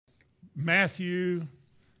Matthew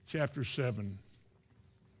chapter 7.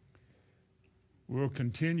 We'll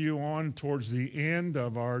continue on towards the end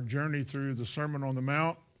of our journey through the Sermon on the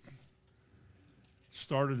Mount.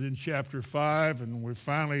 Started in chapter 5, and we're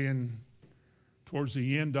finally towards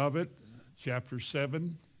the end of it, chapter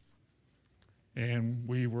 7. And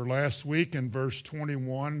we were last week in verse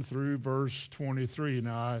 21 through verse 23.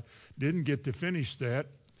 Now, I didn't get to finish that,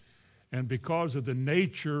 and because of the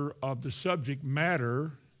nature of the subject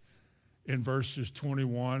matter in verses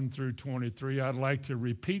 21 through 23, I'd like to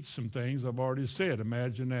repeat some things I've already said.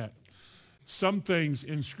 Imagine that. Some things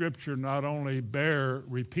in Scripture not only bear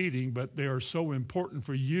repeating, but they are so important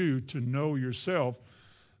for you to know yourself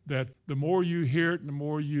that the more you hear it and the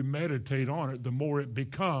more you meditate on it, the more it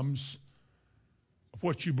becomes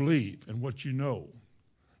what you believe and what you know.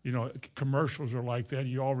 You know, commercials are like that.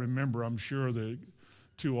 You all remember, I'm sure, the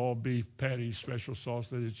 2 all-beef patties, special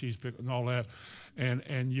sauce, lettuce, cheese pickle, and all that.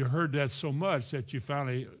 And you heard that so much that you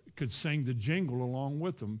finally could sing the jingle along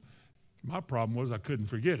with them. My problem was I couldn't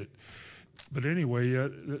forget it. But anyway,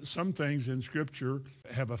 some things in Scripture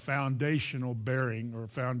have a foundational bearing or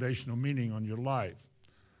foundational meaning on your life.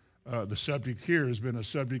 The subject here has been a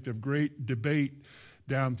subject of great debate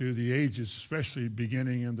down through the ages, especially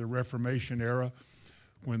beginning in the Reformation era,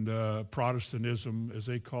 when the Protestantism, as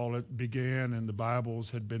they call it, began and the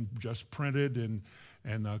Bibles had been just printed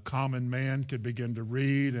and a common man could begin to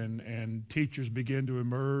read and teachers began to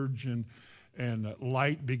emerge and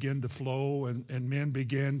light began to flow and men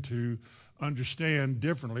began to understand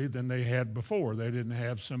differently than they had before. They didn't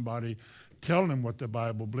have somebody telling them what the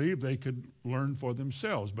Bible believed. They could learn for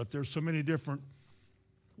themselves. But there's so many different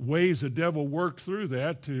ways the devil worked through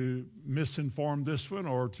that to misinform this one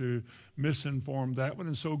or to misinform that one.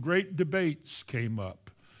 And so great debates came up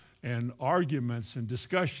and arguments and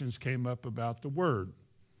discussions came up about the Word.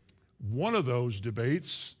 One of those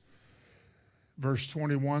debates, verse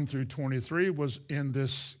 21 through 23, was in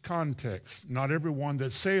this context. Not everyone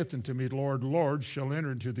that saith unto me, Lord, Lord, shall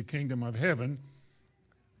enter into the kingdom of heaven,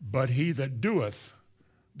 but he that doeth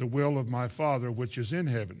the will of my Father which is in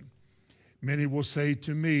heaven. Many will say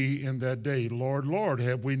to me in that day, Lord, Lord,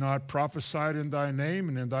 have we not prophesied in thy name,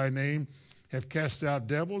 and in thy name have cast out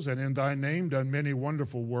devils, and in thy name done many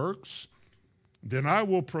wonderful works? Then I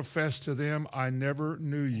will profess to them, I never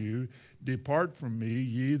knew you. Depart from me,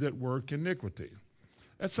 ye that work iniquity.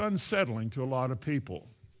 That's unsettling to a lot of people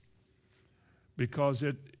because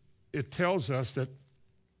it tells us that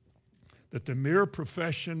the mere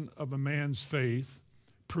profession of a man's faith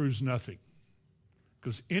proves nothing.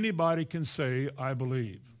 Because anybody can say, I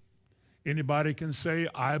believe. Anybody can say,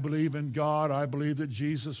 I believe in God. I believe that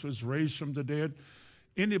Jesus was raised from the dead.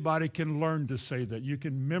 Anybody can learn to say that. You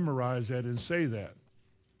can memorize that and say that.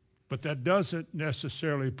 But that doesn't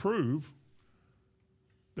necessarily prove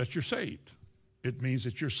that you're saved. It means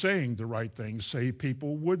that you're saying the right things. Saved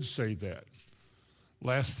people would say that.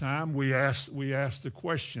 Last time we asked the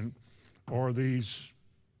question, or these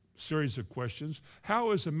series of questions,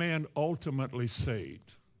 how is a man ultimately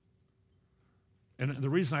saved? And the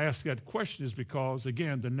reason I ask that question is because,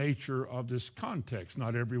 again, the nature of this context.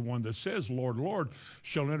 Not everyone that says, Lord, Lord,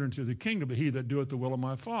 shall enter into the kingdom, but he that doeth the will of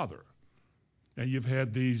my Father. And you've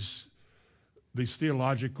had these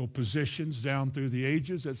theological positions down through the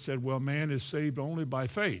ages that said, well, man is saved only by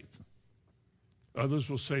faith.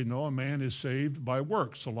 Others will say, no, a man is saved by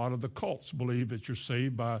works. A lot of the cults believe that you're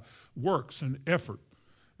saved by works and effort.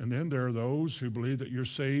 And then there are those who believe that you're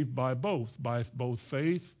saved by both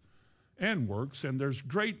faith and works. And there's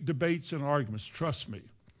great debates and arguments, trust me,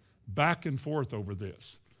 back and forth over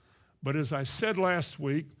this. But as I said last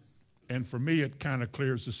week, and for me it kind of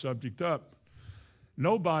clears the subject up,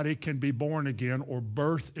 nobody can be born again or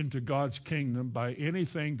birthed into God's kingdom by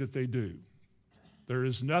anything that they do. There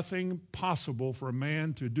is nothing possible for a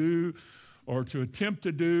man to do or to attempt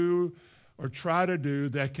to do or try to do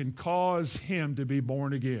that can cause him to be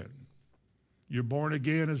born again. You're born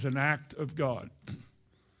again as an act of God.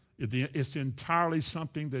 It's entirely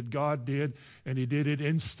something that God did, and he did it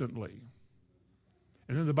instantly.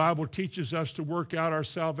 And then the Bible teaches us to work out our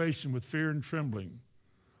salvation with fear and trembling.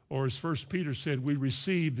 Or as 1 Peter said, we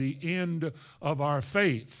receive the end of our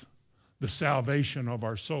faith, the salvation of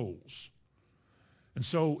our souls. And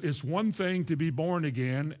so it's one thing to be born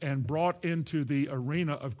again and brought into the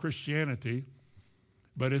arena of Christianity,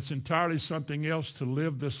 but it's entirely something else to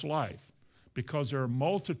live this life, because there are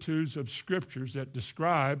multitudes of scriptures that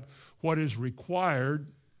describe what is required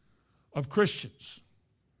of Christians,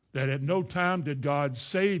 that at no time did God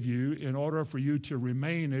save you in order for you to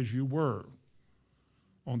remain as you were.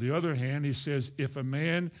 On the other hand, he says, if a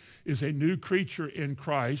man is a new creature in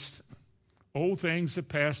Christ, Old things have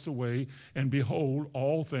passed away, and behold,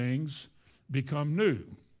 all things become new.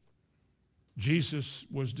 Jesus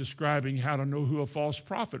was describing how to know who a false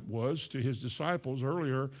prophet was to his disciples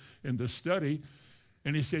earlier in the study,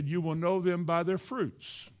 and he said, you will know them by their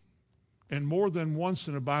fruits. And more than once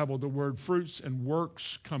in the Bible, the word fruits and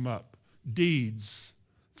works come up. Deeds,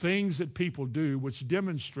 things that people do which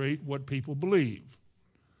demonstrate what people believe.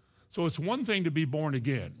 So it's one thing to be born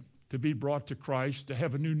again, to be brought to Christ, to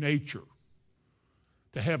have a new nature,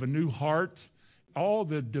 to have a new heart, all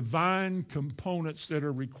the divine components that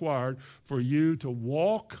are required for you to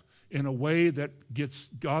walk in a way that gets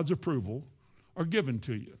God's approval are given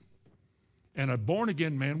to you. And a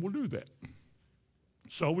born-again man will do that.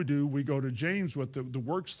 So we go to James with the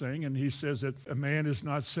works thing, and he says that a man is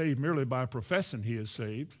not saved merely by professing he is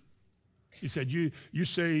saved. He said, you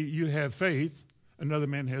say you have faith, another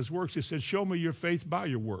man has works. He said, show me your faith by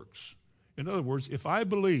your works. In other words, if I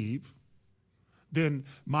believe, then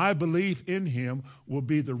my belief in him will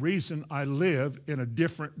be the reason I live in a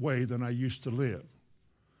different way than I used to live.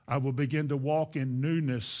 I will begin to walk in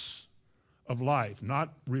newness of life,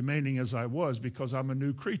 not remaining as I was, because I'm a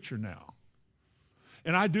new creature now.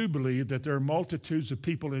 And I do believe that there are multitudes of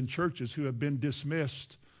people in churches who have been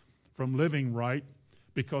dismissed from living right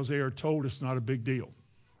because they are told it's not a big deal.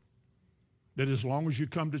 That as long as you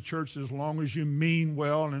come to church, as long as you mean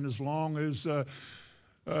well, and as long as you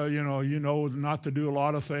know not to do a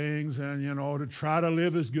lot of things, and to try to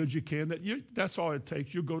live as good as you can, that's all it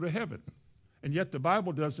takes. You'll go to heaven. And yet the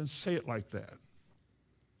Bible doesn't say it like that.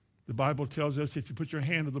 The Bible tells us if you put your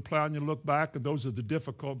hand to the plow and you look back, and those are the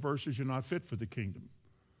difficult verses, you're not fit for the kingdom.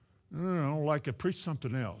 No, like it, preach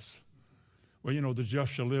something else. Well, the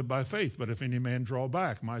just shall live by faith, but if any man draw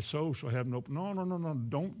back, my soul shall have no. No,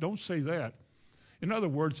 don't say that. In other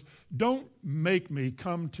words, don't make me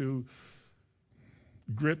come to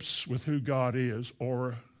grips with who God is,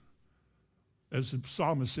 or as the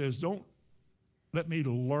psalmist says, don't let me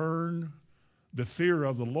learn the fear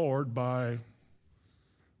of the Lord by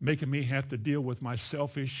making me have to deal with my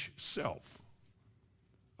selfish self.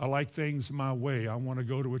 I like things my way. I want to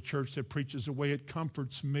go to a church that preaches the way it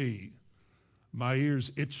comforts me. My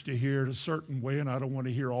ears itch to hear it a certain way, and I don't want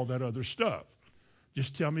to hear all that other stuff.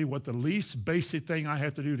 Just tell me what the least basic thing I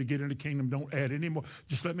have to do to get into the kingdom. Don't add any more.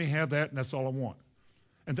 Just let me have that, and that's all I want.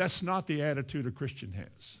 And that's not the attitude a Christian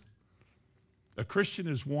has. A Christian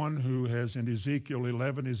is one who has, in Ezekiel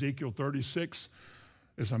 11, Ezekiel 36,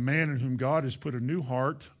 is a man in whom God has put a new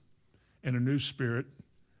heart and a new spirit,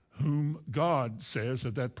 whom God says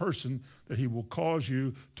of that person that he will cause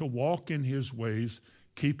you to walk in his ways,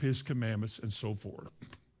 keep his commandments, and so forth.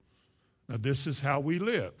 Now, this is how we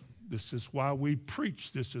live. This is why we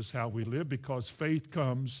preach. This is how we live, because faith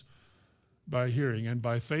comes by hearing. And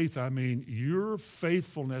by faith, I mean your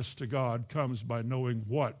faithfulness to God comes by knowing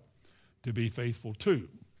what to be faithful to.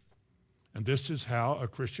 And this is how a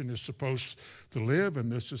Christian is supposed to live, and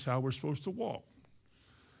this is how we're supposed to walk.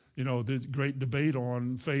 The great debate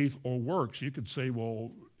on faith or works. You could say,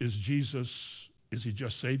 well, is he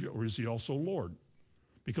just Savior, or is he also Lord?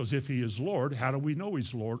 Because if he is Lord, how do we know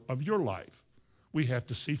he's Lord of your life? We have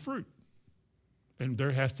to see fruit. And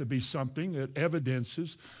there has to be something that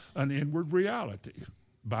evidences an inward reality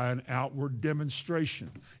by an outward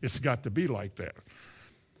demonstration. It's got to be like that.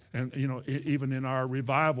 And, even in our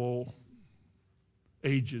revival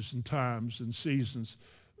ages and times and seasons,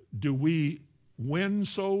 do we win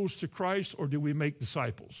souls to Christ, or do we make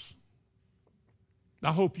disciples?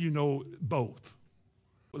 I hope you know both.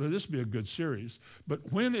 Well, this will be a good series.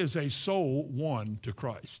 But when is a soul won to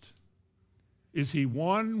Christ? Is he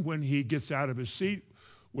won when he gets out of his seat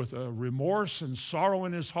with a remorse and sorrow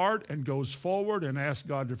in his heart and goes forward and asks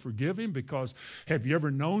God to forgive him? Because have you ever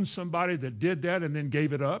known somebody that did that and then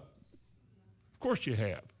gave it up? Of course you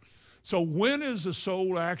have. So when is a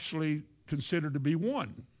soul actually considered to be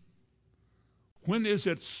won? When is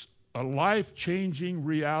it a life-changing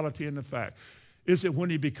reality in the fact? Is it when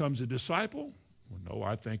he becomes a disciple? Well, no,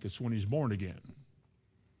 I think it's when he's born again.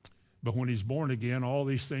 But when he's born again, all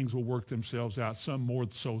these things will work themselves out, some more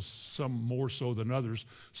so than others,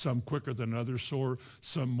 some quicker than others, or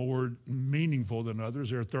some more meaningful than others.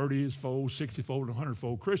 There are 30-fold, 60-fold, and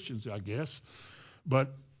 100-fold Christians, I guess.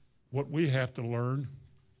 But what we have to learn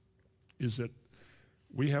is that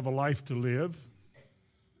we have a life to live.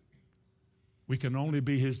 We can only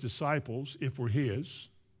be his disciples if we're his.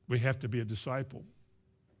 We have to be a disciple.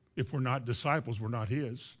 If we're not disciples, we're not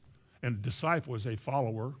his. And a disciple is a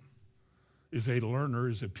follower, is a learner,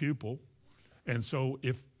 is a pupil. And so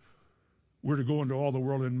if we're to go into all the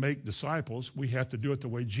world and make disciples, we have to do it the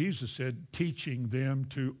way Jesus said, teaching them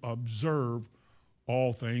to observe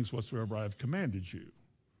all things whatsoever I have commanded you.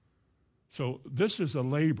 So this is a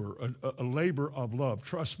labor of love.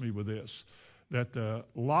 Trust me with this, that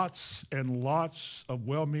lots and lots of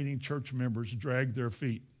well-meaning church members drag their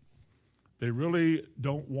feet. They really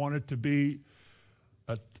don't want it to be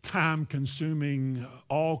a time-consuming,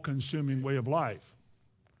 all-consuming way of life.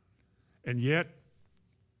 And yet,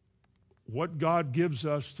 what God gives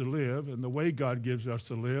us to live and the way God gives us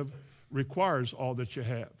to live requires all that you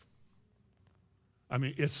have. I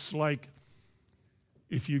mean, it's like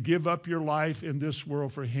if you give up your life in this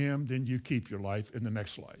world for Him, then you keep your life in the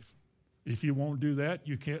next life. If you won't do that,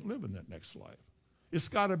 you can't live in that next life. It's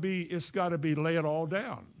got to be lay it all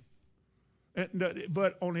down.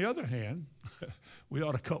 But on the other hand, we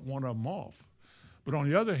ought to cut one of them off. But on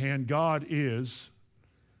the other hand, God is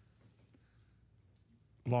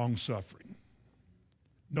long-suffering,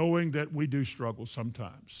 knowing that we do struggle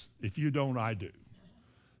sometimes. If you don't, I do.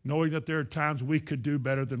 Knowing that there are times we could do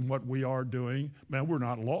better than what we are doing. Man, we're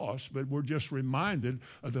not lost, but we're just reminded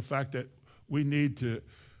of the fact that we need to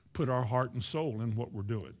put our heart and soul in what we're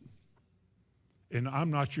doing. And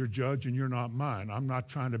I'm not your judge and you're not mine. I'm not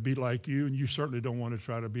trying to be like you, and you certainly don't want to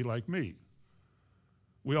try to be like me.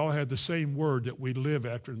 We all have the same word that we live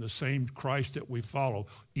after and the same Christ that we follow,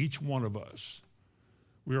 each one of us.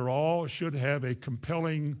 We are all should have a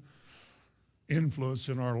compelling influence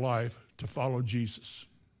in our life to follow Jesus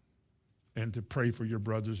and to pray for your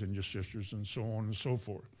brothers and your sisters and so on and so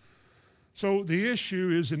forth. So the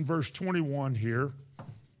issue is in verse 21 here.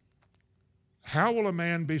 How will a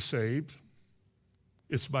man be saved?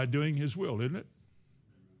 It's by doing his will, isn't it?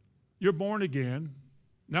 You're born again.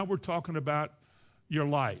 Now we're talking about your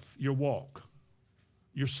life, your walk,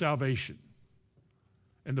 your salvation.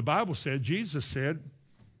 And the Bible said, Jesus said,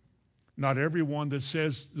 not everyone that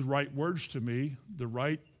says the right words to me, the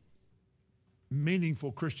right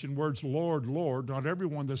meaningful Christian words, Lord, Lord, not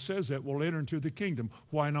everyone that says that will enter into the kingdom.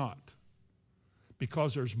 Why not?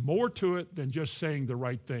 Because there's more to it than just saying the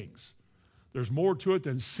right things. There's more to it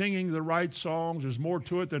than singing the right songs. There's more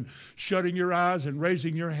to it than shutting your eyes and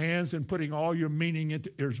raising your hands and putting all your meaning into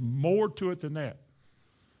it. There's more to it than that.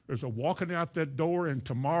 There's a walking out that door and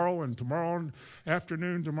tomorrow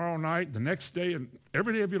afternoon, tomorrow night, the next day, and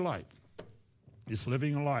every day of your life. It's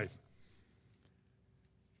living a life.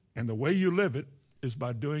 And the way you live it is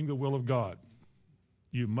by doing the will of God.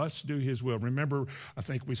 You must do His will. Remember, I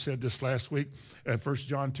think we said this last week at 1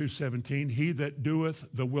 John 2:17, he that doeth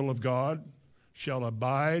the will of God shall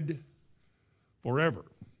abide forever.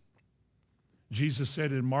 Jesus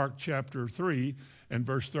said in Mark chapter 3 and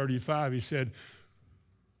verse 35, he said,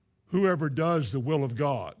 whoever does the will of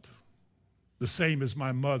God, the same as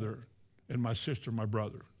my mother and my sister, my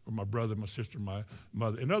brother, or my brother, my sister, my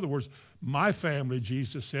mother. In other words, my family,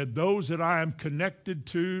 Jesus said, those that I am connected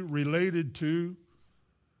to, related to,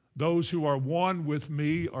 those who are one with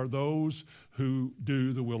me are those who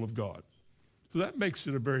do the will of God. So that makes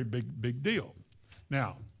it a very big deal.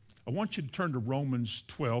 Now, I want you to turn to Romans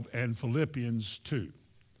 12 and Philippians 2.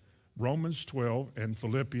 Romans 12 and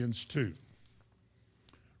Philippians 2.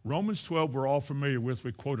 Romans 12 we're all familiar with.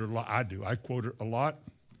 We quote it a lot. I quote it a lot.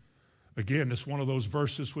 Again, it's one of those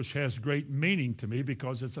verses which has great meaning to me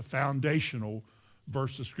because it's a foundational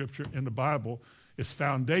verse of Scripture in the Bible. It's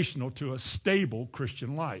foundational to a stable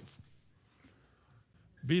Christian life.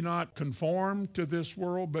 Be not conformed to this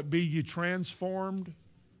world, but be ye transformed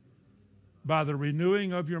by the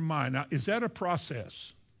renewing of your mind. Now, is that a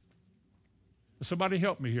process? Somebody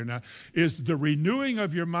help me here now. Is the renewing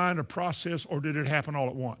of your mind a process, or did it happen all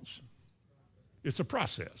at once? It's a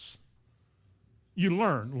process. You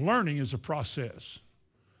learn. Learning is a process.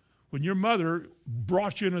 When your mother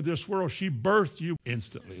brought you into this world, she birthed you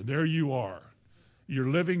instantly. There you are. You're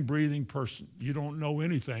a living, breathing person. You don't know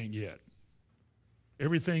anything yet.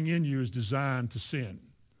 Everything in you is designed to sin.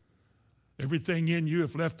 Everything in you,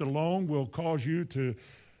 if left alone, will cause you to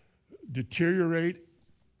deteriorate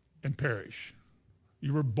and perish.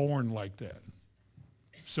 You were born like that.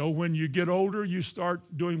 So when you get older, you start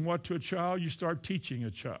doing what to a child? You start teaching a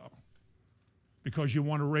child. Because you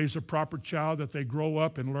want to raise a proper child that they grow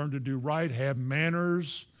up and learn to do right, have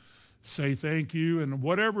manners, say thank you, and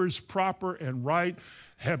whatever is proper and right,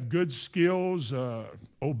 have good skills,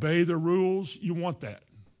 obey the rules. You want that.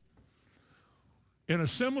 In a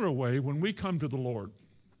similar way, when we come to the Lord,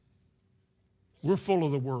 we're full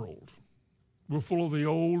of the world. We're full of the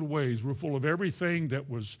old ways. We're full of everything that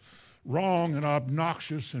was wrong and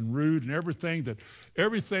obnoxious and rude and everything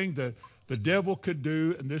that the devil could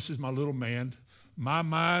do. And this is my little man. My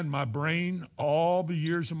mind, my brain, all the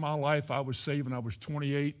years of my life I was saved when I was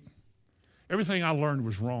 28. Everything I learned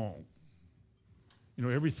was wrong. You know,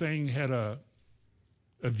 everything had a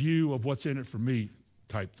a view of what's in it for me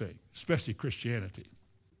type thing, especially Christianity.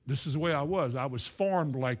 This is the way I was. I was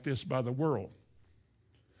formed like this by the world.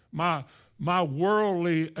 My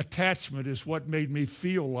worldly attachment is what made me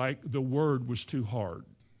feel like the word was too hard.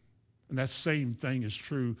 And that same thing is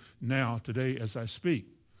true now, today, as I speak.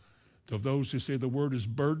 To those who say the word is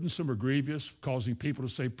burdensome or grievous, causing people to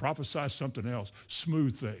say, prophesy something else,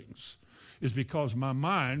 smooth things, is because my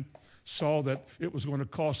mind saw that it was going to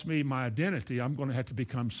cost me my identity. I'm going to have to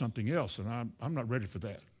become something else, and I'm not ready for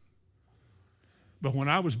that. But when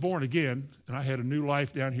I was born again, and I had a new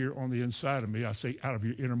life down here on the inside of me, I say out of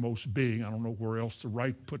your innermost being, I don't know where else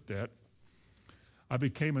to put that, I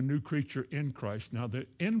became a new creature in Christ. Now, the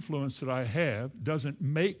influence that I have doesn't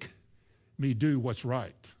make me do what's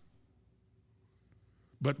right.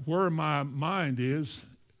 But where my mind is,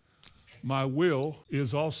 my will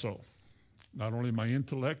is also. Not only my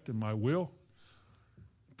intellect and my will,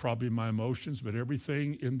 probably my emotions, but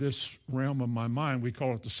everything in this realm of my mind, we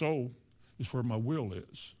call it the soul, is where my will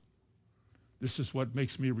is. This is what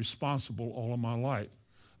makes me responsible all of my life.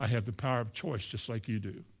 I have the power of choice just like you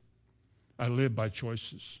do. I live by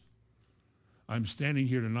choices. I'm standing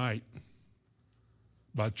here tonight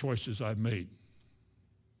by choices I've made.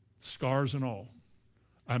 Scars and all.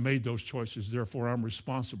 I made those choices, therefore I'm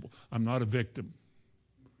responsible. I'm not a victim.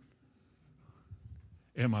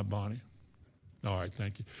 Am I, Bonnie? All right,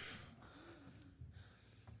 thank you.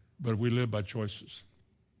 But we live by choices.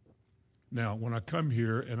 Now, when I come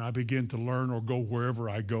here and I begin to learn or go wherever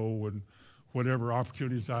I go and whatever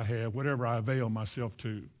opportunities I have, whatever I avail myself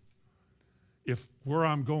to, if where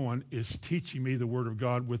I'm going is teaching me the Word of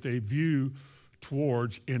God with a view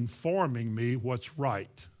towards informing me what's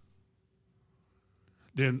right,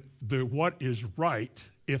 then what is right,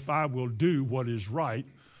 if I will do what is right,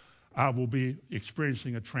 I will be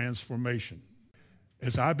experiencing a transformation.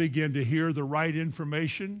 As I begin to hear the right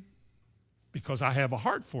information, because I have a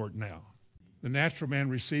heart for it now, the natural man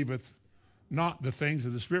receiveth not the things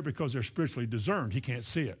of the Spirit because they're spiritually discerned. He can't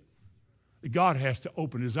see it. God has to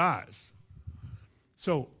open his eyes.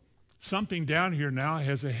 So something down here now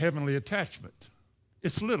has a heavenly attachment.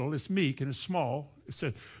 It's little, it's meek, and it's small. It's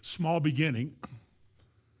a small beginning.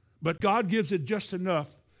 But God gives it just enough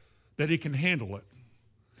that it can handle it.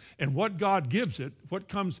 And what God gives it, what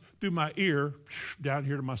comes through my ear, down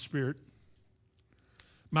here to my spirit,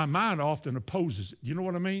 my mind often opposes it. You know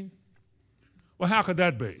what I mean? Well, how could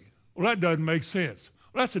that be? Well, that doesn't make sense.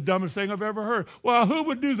 Well, that's the dumbest thing I've ever heard. Well, who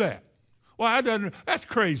would do that? Well, that's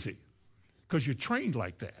crazy. Because you're trained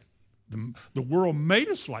like that. The world made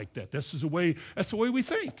us like that. That's the way we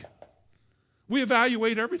think. We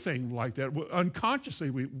evaluate everything like that. Unconsciously,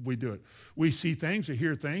 we do it. We see things or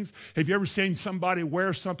hear things. Have you ever seen somebody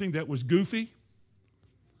wear something that was goofy?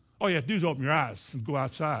 All you have to do is open your eyes and go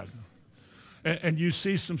outside. And you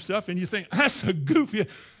see some stuff and you think, that's a goofy,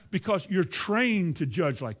 because you're trained to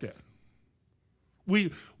judge like that.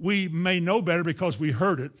 We may know better because we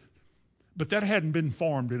heard it, but that hadn't been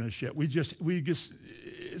formed in us yet. We just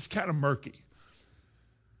it's kind of murky.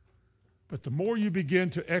 But the more you begin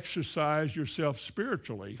to exercise yourself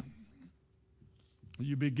spiritually,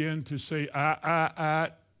 you begin to say,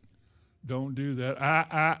 don't do that,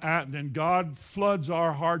 and then God floods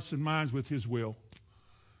our hearts and minds with his will.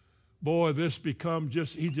 Boy, this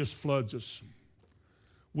he just floods us.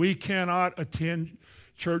 We cannot attend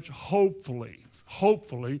church, hopefully,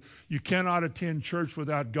 you cannot attend church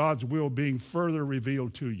without God's will being further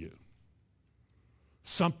revealed to you.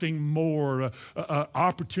 Something more,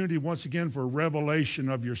 opportunity once again for revelation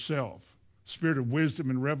of yourself, spirit of wisdom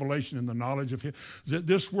and revelation in the knowledge of him.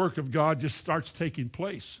 This work of God just starts taking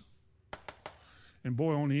place. And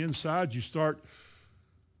boy, on the inside, you start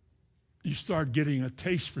getting a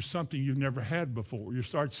taste for something you've never had before. You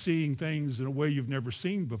start seeing things in a way you've never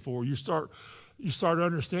seen before. You start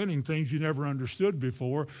understanding things you never understood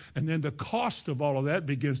before, and then the cost of all of that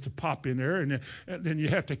begins to pop in there, and then you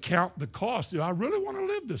have to count the cost. I really want to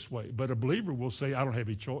live this way, but a believer will say, I don't have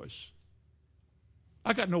any choice.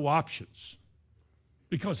 I got no options.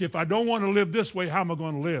 Because if I don't want to live this way, how am I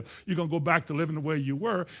going to live? You're going to go back to living the way you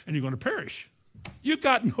were, and you're going to perish. You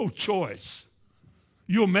got no choice.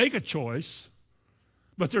 You'll make a choice,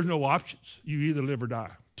 but there's no options. You either live or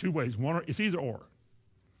die. Two ways. It's either or.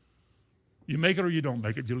 You make it or you don't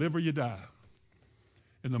make it. You live or you die.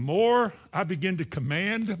 And the more I begin to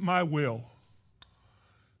command my will,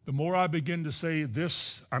 the more I begin to say,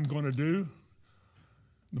 this I'm going to do,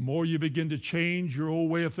 the more you begin to change your old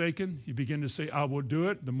way of thinking, you begin to say, I will do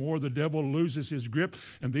it, the more the devil loses his grip.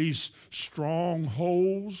 And these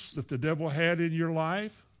strongholds that the devil had in your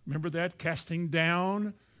life, remember that? Casting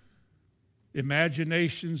down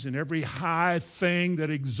imaginations and every high thing that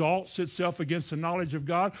exalts itself against the knowledge of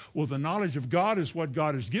God. Well, the knowledge of God is what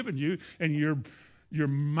God has given you, and your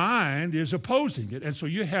mind is opposing it. And so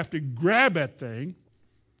you have to grab that thing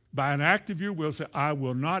by an act of your will, say, I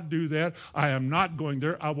will not do that. I am not going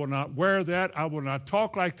there. I will not wear that. I will not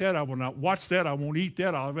talk like that. I will not watch that. I won't eat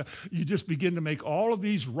that. You just begin to make all of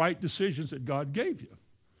these right decisions that God gave you.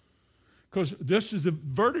 Because this is the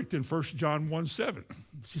verdict in 1 John 1:7.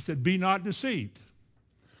 She said, be not deceived.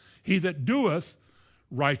 He that doeth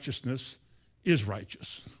righteousness is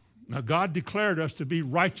righteous. Now, God declared us to be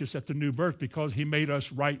righteous at the new birth because he made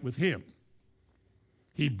us right with him.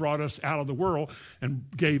 He brought us out of the world and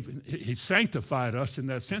he sanctified us in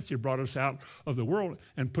that sense. He brought us out of the world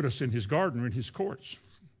and put us in his garden or in his courts.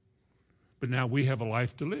 But now we have a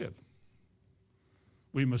life to live.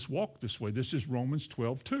 We must walk this way. This is Romans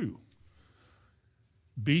 12:2.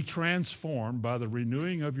 Be transformed by the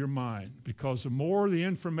renewing of your mind, because the more the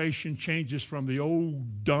information changes from the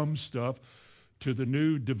old dumb stuff to the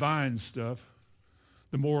new divine stuff,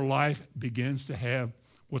 the more life begins to have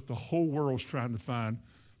what the whole world's trying to find,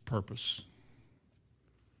 purpose.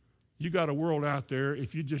 You got a world out there,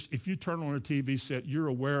 if you turn on a TV set, you're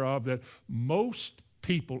aware of that most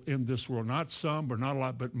people in this world, not some or not a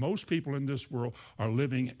lot, but most people in this world are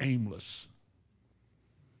living aimless.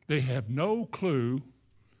 They have no clue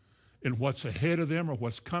in what's ahead of them or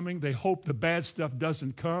what's coming. They hope the bad stuff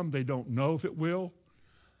doesn't come. They don't know if it will.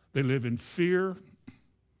 They live in fear.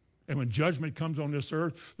 And when judgment comes on this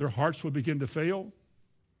earth, their hearts will begin to fail.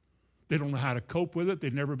 They don't know how to cope with it.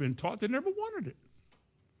 They've never been taught. They never wanted it.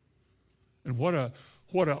 And what a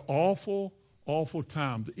awful, awful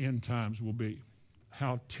time the end times will be.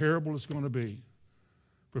 How terrible it's going to be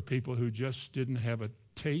for people who just didn't have a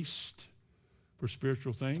taste for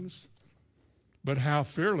spiritual things. But how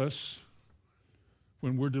fearless,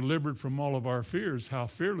 when we're delivered from all of our fears, how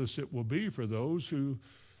fearless it will be for those who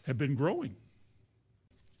have been growing.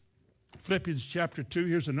 Philippians chapter 2,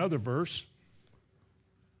 here's another verse.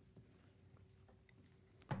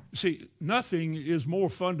 See, nothing is more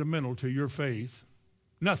fundamental to your faith.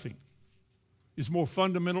 Nothing is more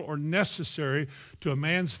fundamental or necessary to a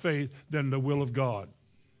man's faith than the will of God.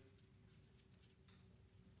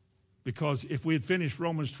 Because if we had finished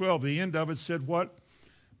Romans 12, the end of it said what?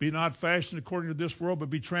 Be not fashioned according to this world, but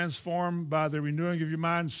be transformed by the renewing of your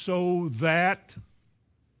mind, so that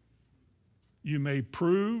you may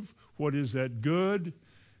prove what is that good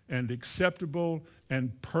and acceptable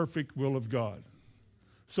and perfect will of God.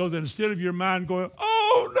 So that instead of your mind going,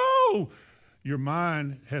 oh no, your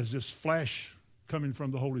mind has this flash coming from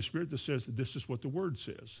the Holy Spirit that says that this is what the Word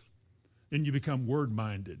says. Then you become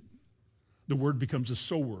word-minded. The Word becomes a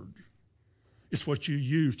sword. It's what you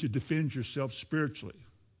use to defend yourself spiritually.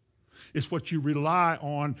 It's what you rely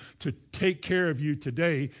on to take care of you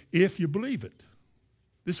today if you believe it.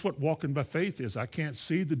 This is what walking by faith is. I can't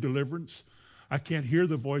see the deliverance. I can't hear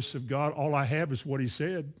the voice of God. All I have is what he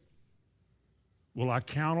said. Will I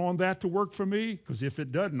count on that to work for me? Because if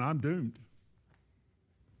it doesn't, I'm doomed.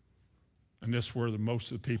 And that's where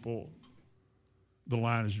most of the people, the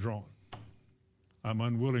line is drawn. I'm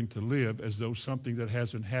unwilling to live as though something that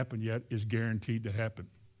hasn't happened yet is guaranteed to happen.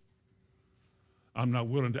 I'm not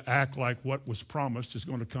willing to act like what was promised is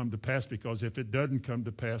going to come to pass, because if it doesn't come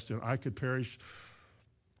to pass, then I could perish,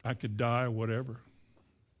 I could die, whatever.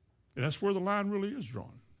 And that's where the line really is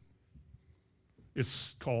drawn.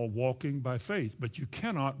 It's called walking by faith, but you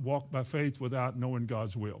cannot walk by faith without knowing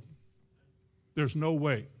God's will. There's no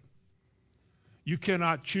way. You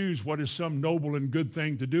cannot choose what is some noble and good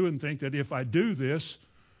thing to do and think that if I do this,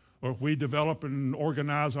 or if we develop and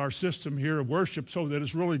organize our system here of worship so that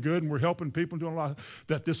it's really good and we're helping people doing a lot,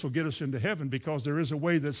 that this will get us into heaven, because there is a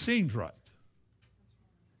way that seems right.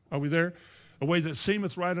 Are we there? A way that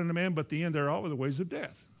seemeth right unto man, but the end thereof are the ways of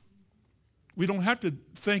death. We don't have to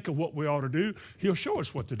think of what we ought to do. He'll show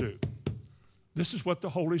us what to do. This is what the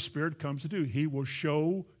Holy Spirit comes to do. He will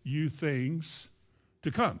show you things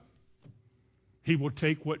to come. He will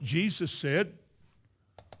take what Jesus said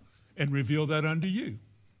and reveal that unto you.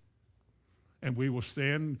 And we will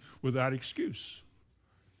stand without excuse.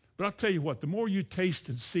 But I'll tell you what, the more you taste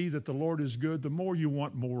and see that the Lord is good, the more you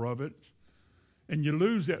want more of it. And you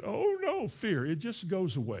lose that, oh no, fear. It just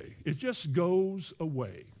goes away. It just goes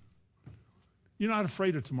away. You're not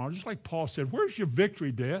afraid of tomorrow. Just like Paul said, where's your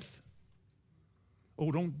victory, death?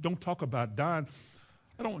 Oh, don't talk about dying.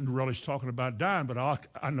 I don't relish talking about dying, but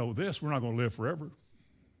I know this. We're not going to live forever.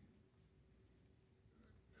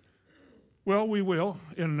 Well, we will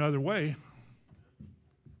in another way.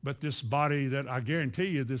 But this body that I guarantee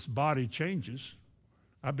you, this body changes.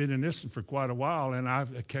 I've been in this for quite a while, and I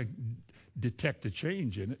can detect a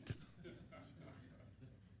change in it.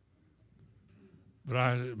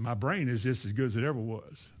 But my brain is just as good as it ever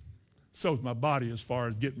was. So is my body as far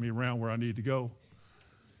as getting me around where I need to go.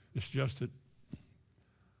 It's just that,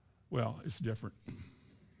 well, it's different.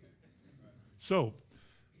 So,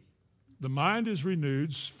 the mind is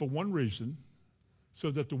renewed for one reason,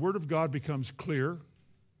 so that the Word of God becomes clear,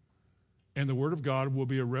 and the Word of God will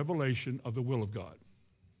be a revelation of the will of God.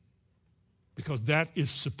 Because that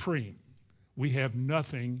is supreme. We have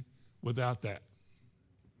nothing without that.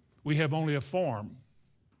 We have only a form.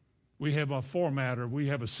 We have a formatter. We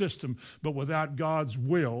have a system. But without God's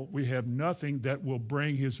will, we have nothing that will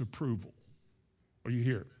bring his approval. Are you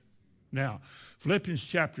here? Now, Philippians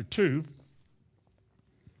chapter 2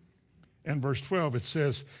 and verse 12, it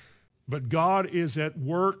says, but God is at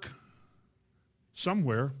work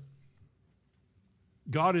somewhere.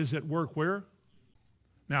 God is at work where?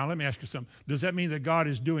 Now, let me ask you something. Does that mean that God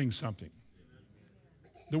is doing something?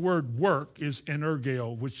 The word work is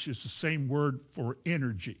energeo, which is the same word for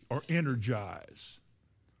energy or energize.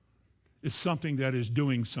 It's something that is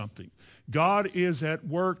doing something. God is at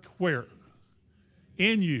work where?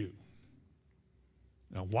 In you.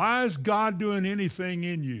 Now, why is God doing anything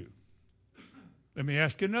in you? Let me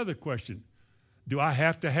ask you another question. Do I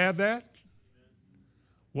have to have that?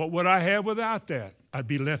 What would I have without that? I'd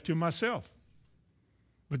be left to myself.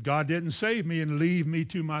 But God didn't save me and leave me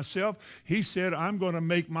to myself. He said, I'm going to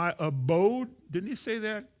make my abode. Didn't he say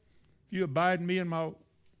that? If you abide in me and my...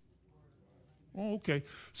 Oh, okay.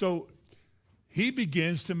 So he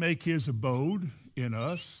begins to make his abode in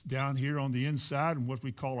us down here on the inside in what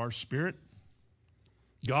we call our spirit.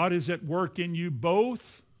 God is at work in you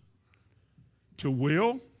both to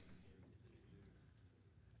will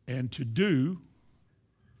and to do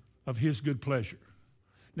of his good pleasure.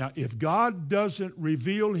 Now, if God doesn't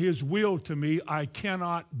reveal his will to me, I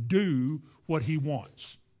cannot do what he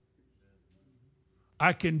wants.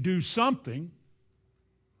 I can do something.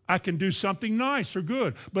 I can do something nice or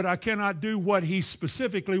good, but I cannot do what he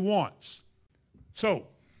specifically wants. So,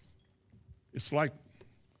 it's like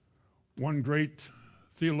one great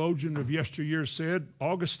theologian of yesteryear said,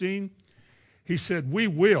 Augustine, he said, we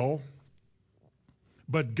will,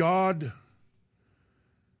 but God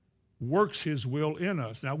works his will in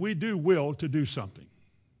us. Now, we do will to do something.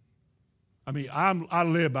 I mean, I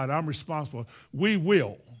live by it. I'm responsible. We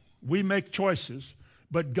will. We make choices,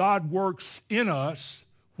 but God works in us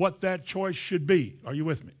what that choice should be. Are you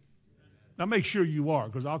with me? Now, make sure you are,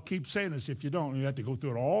 because I'll keep saying this. If you don't, you have to go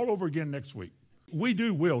through it all over again next week. We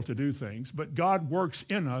do will to do things, but God works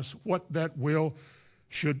in us what that will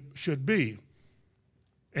should be.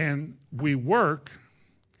 And we work,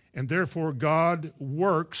 and therefore God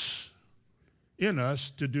works in us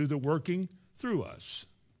to do the working through us.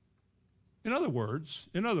 In other words,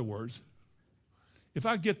 if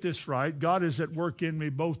I get this right, God is at work in me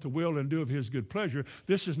both to will and do of his good pleasure.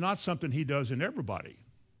 This is not something he does in everybody,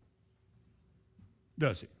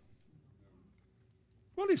 does he?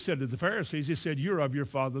 Well, he said to the Pharisees, he said, you're of your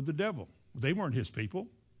father the devil. They weren't his people,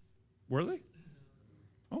 were they?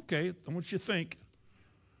 Okay, I want you to think.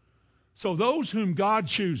 So those whom God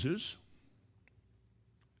chooses,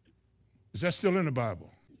 is that still in the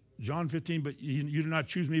Bible? John 15, but you did not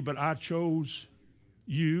choose me, but I chose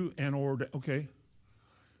you and ordained. Okay.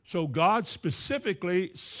 So God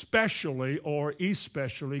specifically, specially, or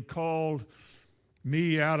especially called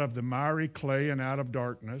me out of the miry clay and out of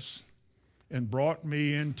darkness and brought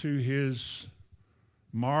me into his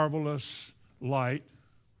marvelous light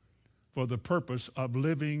for the purpose of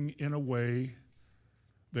living in a way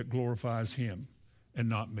that glorifies him and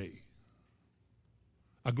not me.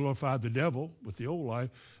 I glorified the devil with the old life.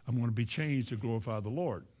 I'm going to be changed to glorify the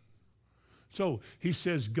Lord. So he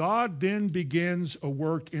says, God then begins a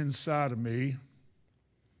work inside of me.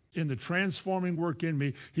 In the transforming work in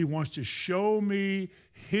me, he wants to show me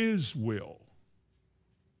his will.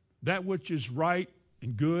 That which is right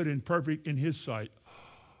and good and perfect in his sight.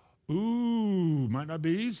 Ooh, might not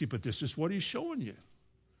be easy, but this is what he's showing you.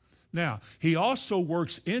 Now, he also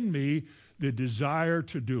works in me the desire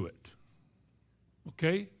to do it.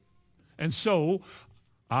 Okay? And so,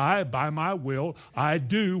 by my will, I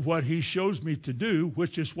do what he shows me to do,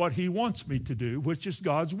 which is what he wants me to do, which is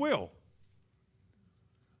God's will.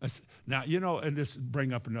 Now, and this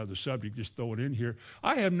bring up another subject, just throw it in here.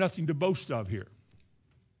 I have nothing to boast of here.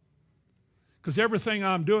 Because everything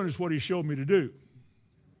I'm doing is what he showed me to do.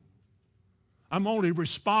 I'm only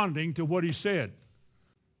responding to what he said.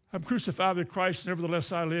 I'm crucified with Christ,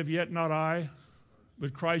 nevertheless I live, yet not I,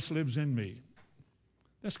 but Christ lives in me.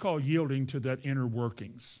 That's called yielding to that inner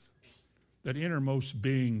workings, that innermost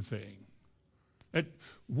being thing. That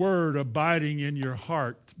word abiding in your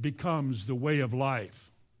heart becomes the way of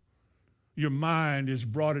life. Your mind is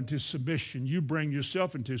brought into submission. You bring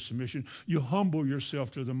yourself into submission. You humble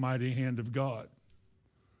yourself to the mighty hand of God.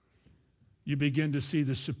 You begin to see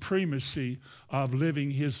the supremacy of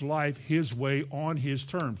living his life his way on his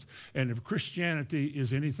terms. And if Christianity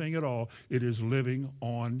is anything at all, it is living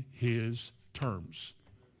on his terms.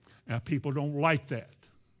 Now, people don't like that.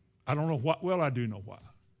 I don't know why. Well, I do know why.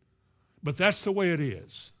 But that's the way it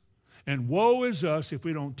is. And woe is us if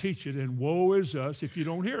we don't teach it, and woe is us if you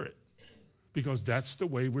don't hear it. Because that's the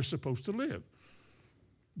way we're supposed to live.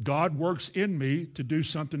 God works in me to do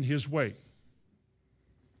something his way.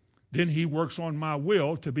 Then he works on my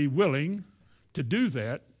will to be willing to do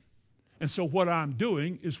that. And so what I'm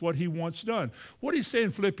doing is what he wants done. What did he say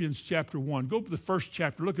in Philippians chapter 1? Go to the first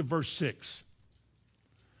chapter. Look at verse 6.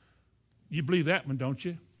 You believe that one, don't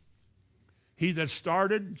you? He that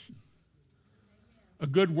started a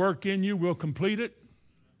good work in you will complete it.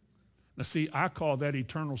 Now see, I call that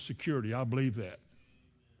eternal security. I believe that.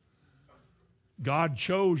 God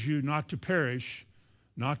chose you not to perish,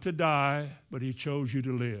 not to die, but he chose you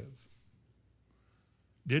to live.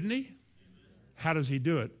 Didn't he? How does he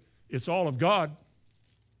do it? It's all of God.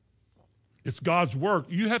 It's God's work.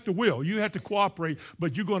 You have to will. You have to cooperate,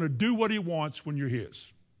 but you're going to do what he wants when you're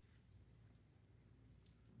his.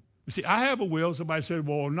 You see, I have a will. Somebody said,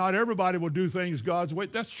 well, not everybody will do things God's way.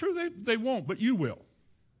 That's true. They won't, but you will.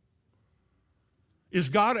 Is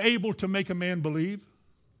God able to make a man believe?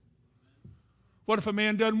 What if a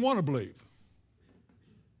man doesn't want to believe?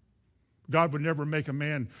 God would never make a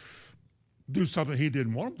man do something he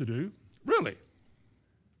didn't want him to do. Really?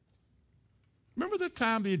 Remember the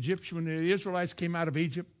time when the Israelites came out of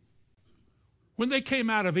Egypt? When they came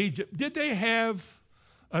out of Egypt, did they have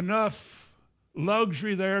enough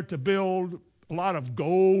luxury there to build a lot of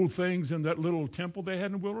gold things in that little temple they had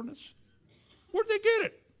in the wilderness? Where did they get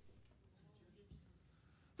it?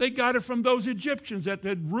 They got it from those Egyptians that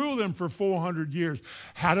had ruled them for 400 years.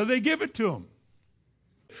 How did they give it to them?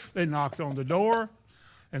 They knocked on the door,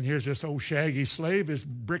 and here's this old shaggy slave, this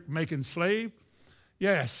brick-making slave.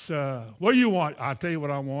 Yes, what do you want? I'll tell you what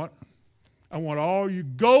I want. I want all your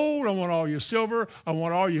gold. I want all your silver. I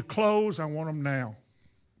want all your clothes. I want them now.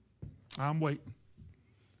 I'm waiting.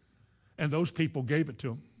 And those people gave it to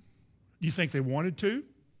them. Do you think they wanted to?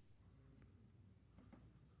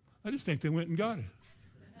 I just think they went and got it.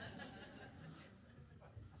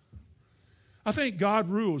 I think God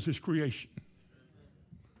rules his creation.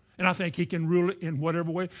 And I think he can rule it in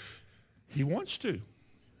whatever way he wants to.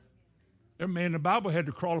 Every man in the Bible had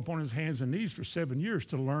to crawl upon his hands and knees for 7 years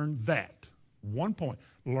to learn that. One point,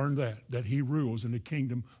 learn that he rules in the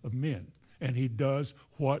kingdom of men. And he does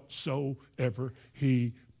whatsoever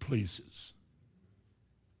he pleases.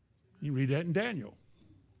 You read that in Daniel.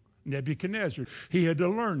 Nebuchadnezzar, he had to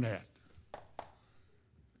learn that.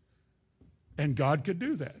 And God could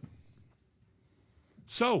do that.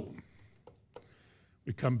 So,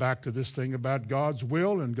 we come back to this thing about God's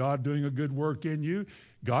will and God doing a good work in you.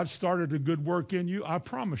 God started a good work in you. I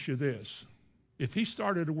promise you this. If he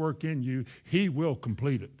started a work in you, he will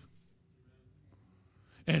complete it.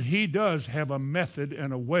 And he does have a method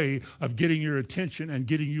and a way of getting your attention and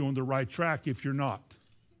getting you on the right track if you're not.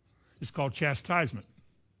 It's called chastisement.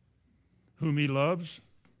 Whom he loves,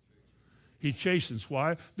 he chastens.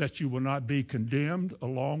 Why? That you will not be condemned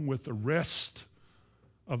along with the rest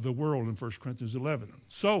of the world in 1 Corinthians 11.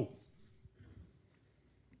 So,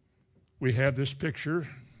 we have this picture.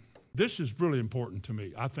 This is really important to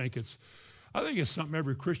me. I think it's something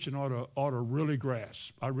every Christian ought to really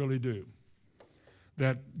grasp. I really do.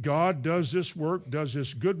 That God does this work, does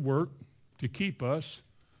this good work to keep us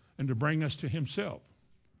and to bring us to himself.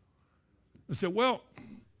 I said, well,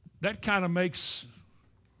 that kind of makes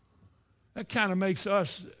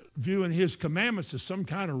us viewing his commandments as some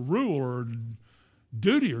kind of rule or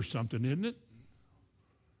duty or something, isn't it?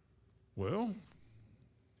 Well,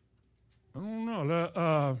 I don't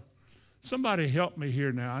know. Somebody help me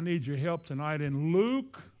here now. I need your help tonight. In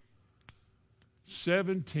Luke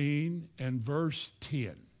 17 and verse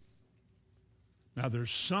 10. Now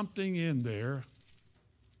there's something in there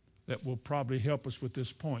that will probably help us with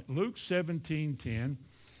this point. Luke 17:10.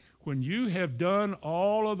 When you have done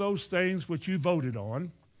all of those things which you voted on,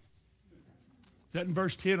 is that in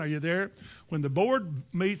verse 10? Are you there? When the board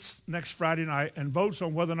meets next Friday night and votes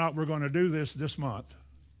on whether or not we're going to do this month,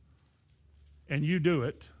 and you do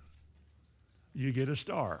it, you get a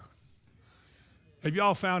star. Have you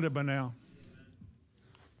all found it by now?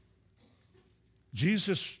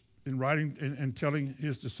 Jesus, in writing and telling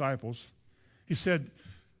his disciples, he said,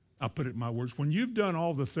 I'll put it in my words. When you've done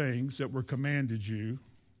all the things that were commanded you,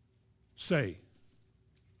 say.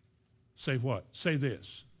 Say what? Say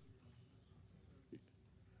this.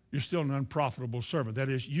 You're still an unprofitable servant. That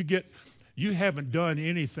is, you haven't done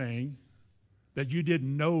anything that you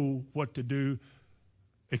didn't know what to do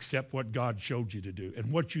except what God showed you to do.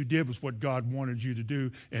 And what you did was what God wanted you to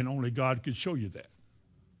do, and only God could show you that.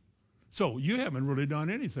 So you haven't really done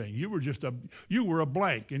anything. You were a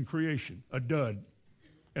blank in creation, a dud.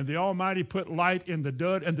 And the Almighty put light in the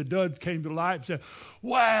dud, and the dud came to life and said,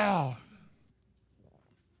 wow.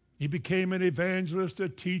 He became an evangelist, a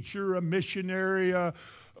teacher, a missionary,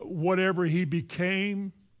 whatever he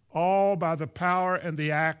became, all by the power and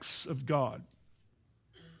the acts of God.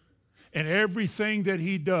 And everything that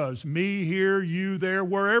he does, me here, you there,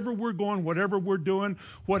 wherever we're going, whatever we're doing,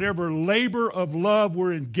 whatever labor of love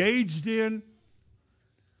we're engaged in,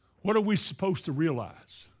 what are we supposed to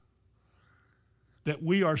realize? That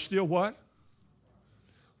we are still what?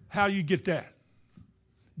 How do you get that?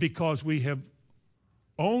 Because we have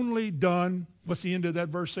only done, what's the end of that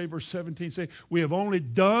verse say, verse 17 say, we have only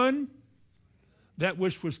done that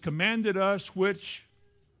which was commanded us, which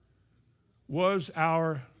was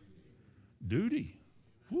our duty.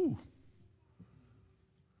 Whew.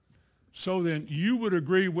 So then you would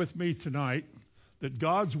agree with me tonight that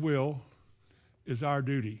God's will is our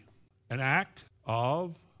duty, an act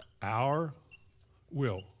of our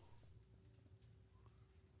will.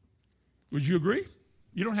 Would you agree?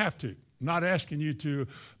 You don't have to. I'm not asking you to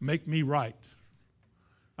make me right.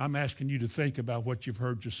 I'm asking you to think about what you've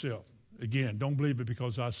heard yourself. Again, don't believe it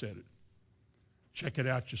because I said it. Check it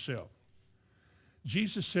out yourself.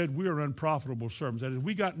 Jesus said we are unprofitable servants. That is,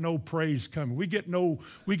 we got no praise coming. We get no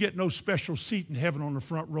special seat in heaven on the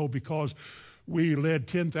front row because we led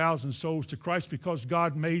 10,000 souls to Christ, because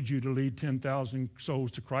God made you to lead 10,000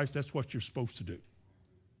 souls to Christ. That's what you're supposed to do.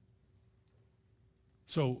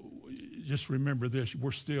 So just remember this,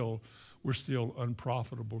 we're still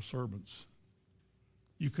unprofitable servants.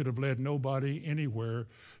 You could have led nobody anywhere.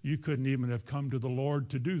 You couldn't even have come to the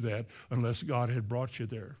Lord to do that unless God had brought you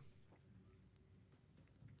there.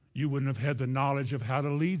 You wouldn't have had the knowledge of how to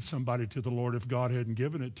lead somebody to the Lord if God hadn't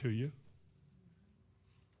given it to you.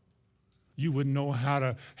 You wouldn't know how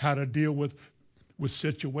to deal with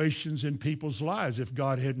situations in people's lives if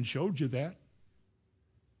God hadn't showed you that.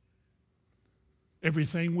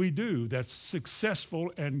 Everything we do that's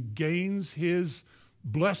successful and gains his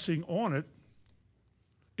blessing on it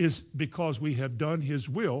is because we have done his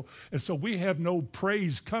will. And so we have no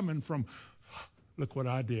praise coming from, look what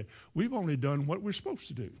I did. We've only done what we're supposed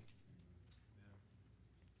to do.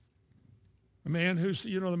 The man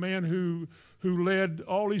who led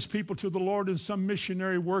all these people to the Lord in some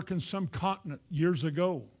missionary work in some continent years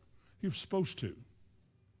ago, he was supposed to.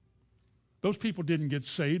 Those people didn't get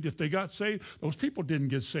saved. If they got saved, those people didn't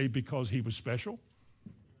get saved because he was special.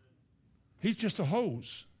 He's just a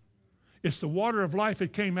hose. It's the water of life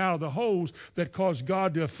that came out of the hose that caused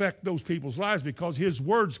God to affect those people's lives, because his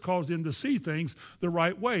words caused them to see things the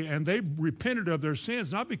right way. And they repented of their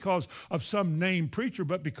sins, not because of some named preacher,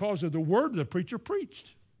 but because of the word the preacher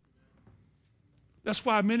preached. That's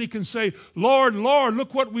why many can say, Lord, Lord,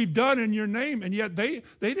 look what we've done in your name. And yet they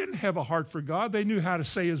didn't have a heart for God. They knew how to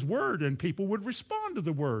say his word, and people would respond to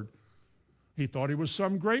the word. He thought he was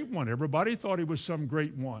some great one. Everybody thought he was some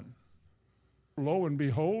great one. Lo and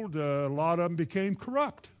behold, a lot of them became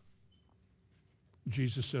corrupt.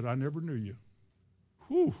 Jesus said, I never knew you.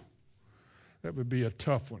 Whew, that would be a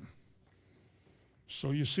tough one.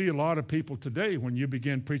 So you see a lot of people today, when you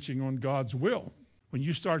begin preaching on God's will, when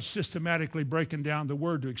you start systematically breaking down the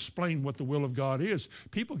word to explain what the will of God is,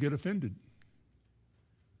 people get offended.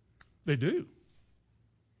 They do.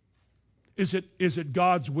 Is it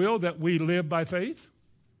God's will that we live by faith?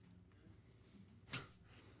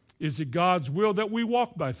 Is it God's will that we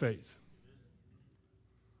walk by faith?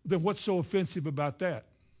 Then what's so offensive about that?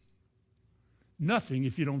 Nothing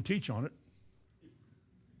if you don't teach on it.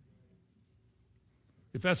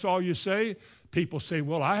 If that's all you say, people say,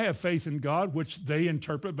 well, I have faith in God, which they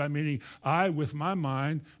interpret by meaning I, with my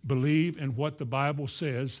mind, believe in what the Bible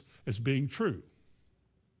says as being true.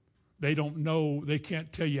 They don't know, they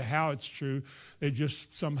can't tell you how it's true. They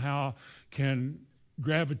just somehow can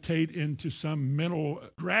gravitate into some mental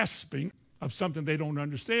grasping of something they don't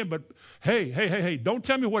understand. But hey, don't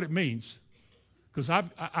tell me what it means, because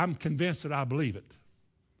I'm convinced that I believe it.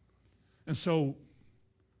 And so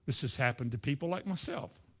this has happened to people like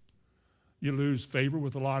myself. You lose favor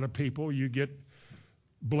with a lot of people. You get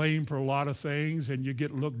blamed for a lot of things, and you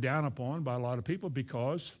get looked down upon by a lot of people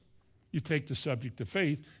because you take the subject of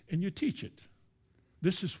faith and you teach it.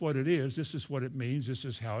 This is what it is. This is what it means. This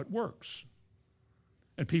is how it works.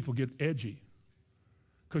 And people get edgy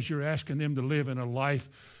because you're asking them to live a life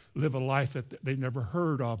that they've never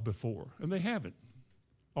heard of before, and they haven't.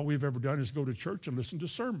 All we've ever done is go to church and listen to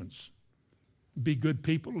sermons, be good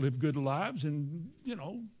people, live good lives, and,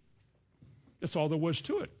 that's all there was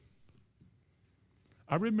to it.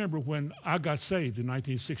 I remember when I got saved in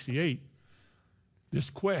 1968, this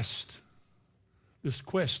quest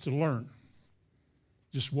to learn.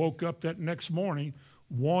 Just woke up that next morning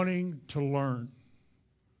wanting to learn.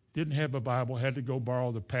 Didn't have a Bible, had to go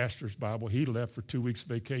borrow the pastor's Bible. He left for 2 weeks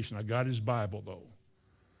vacation. I got his Bible, though.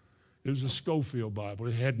 It was a Schofield Bible.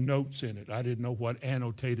 It had notes in it. I didn't know what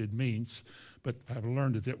annotated means, but I've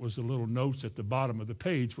learned that it was the little notes at the bottom of the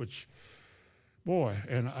page, which, boy,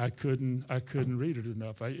 and I couldn't read it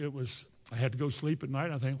enough. I had to go sleep at night,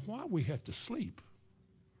 and I think, why do we have to sleep?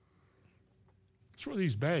 That's where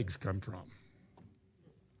these bags come from.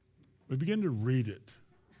 We begin to read it.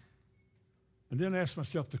 And then ask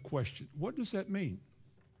myself the question, what does that mean?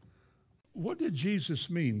 What did Jesus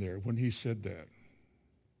mean there when he said that?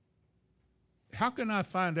 How can I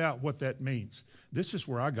find out what that means? This is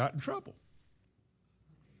where I got in trouble.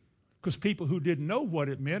 Because people who didn't know what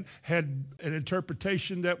it meant had an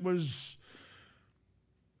interpretation that was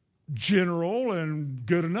general and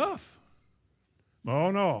good enough. Oh,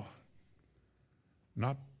 no.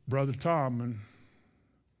 Not Brother Tom and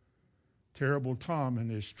Terrible Tom and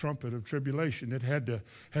his trumpet of tribulation. It had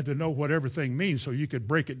to know what everything means so you could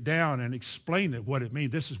break it down and explain it, what it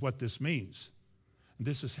means. This is what this means. And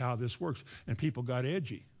this is how this works. And people got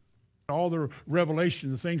edgy. All the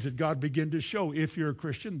revelation, the things that God began to show. If you're a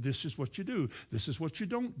Christian, this is what you do. This is what you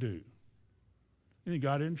don't do. And he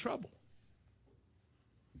got in trouble.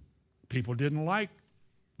 People didn't like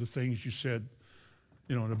the things you said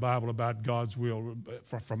in the Bible about God's will,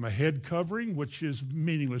 from a head covering, which is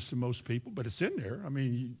meaningless to most people, but it's in there. I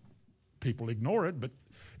mean, people ignore it, but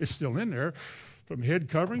it's still in there. From head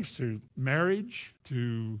coverings to marriage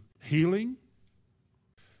to healing.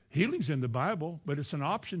 Healing's in the Bible, but it's an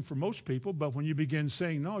option for most people. But when you begin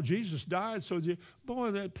saying, no, Jesus died,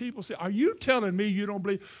 that people say, are you telling me you don't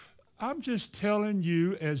believe? I'm just telling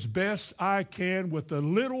you as best I can with the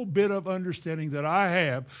little bit of understanding that I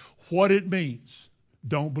have what it means.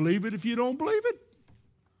 Don't believe it if you don't believe it.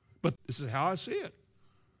 But this is how I see it.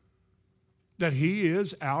 That he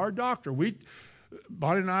is our doctor.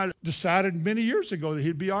 Bonnie and I decided many years ago that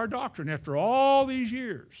he'd be our doctor. And after all these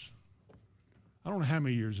years, I don't know how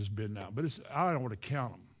many years it's been now, but I don't want to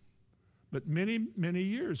count them. But many, many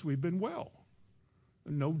years we've been well.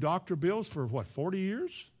 No doctor bills for 40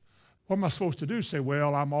 years? What am I supposed to do? Say,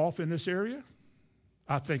 well, I'm off in this area?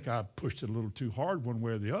 I think I pushed it a little too hard one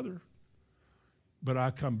way or the other. But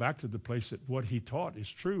I come back to the place that what he taught is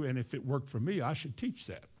true, and if it worked for me, I should teach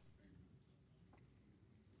that.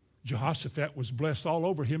 Jehoshaphat was blessed all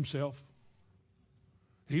over himself.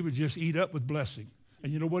 He would just eat up with blessing.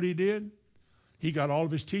 And you know what he did? He got all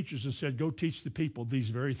of his teachers and said, go teach the people these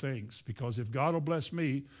very things, because if God will bless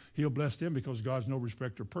me, he'll bless them, because God's no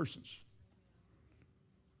respecter of persons.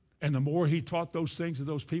 And the more he taught those things to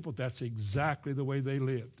those people, that's exactly the way they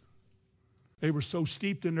lived. They were so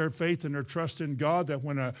steeped in their faith and their trust in God that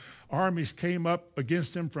when armies came up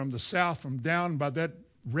against them from the south, from down by that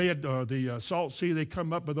the Salt Sea, they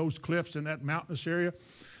come up by those cliffs in that mountainous area.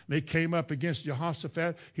 They came up against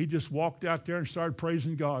Jehoshaphat. He just walked out there and started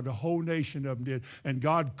praising God. The whole nation of them did. And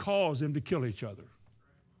God caused them to kill each other.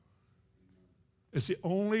 It's the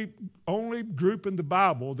only group in the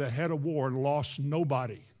Bible that had a war and lost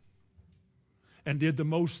nobody. And did the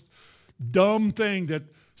most dumb thing that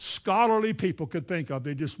scholarly people could think of.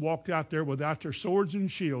 They just walked out there without their swords and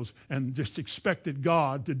shields and just expected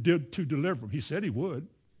God to deliver them. He said he would.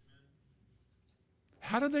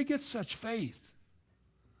 How did they get such faith?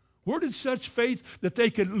 Where did such faith that they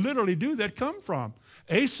could literally do that come from?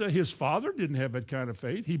 Asa, his father, didn't have that kind of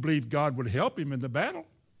faith. He believed God would help him in the battle.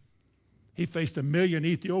 He faced 1 million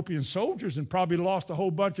Ethiopian soldiers and probably lost a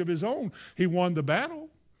whole bunch of his own. He won the battle.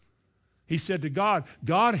 He said to God,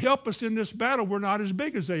 God, help us in this battle. We're not as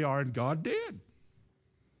big as they are. And God did.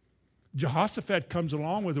 Jehoshaphat comes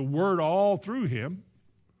along with a word all through him.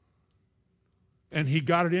 And he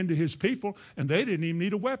got it into his people, and they didn't even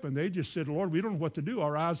need a weapon. They just said, Lord, we don't know what to do.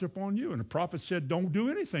 Our eyes are upon you. And the prophet said, don't do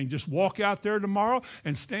anything. Just walk out there tomorrow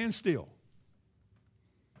and stand still.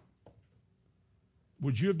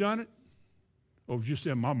 Would you have done it? Or would you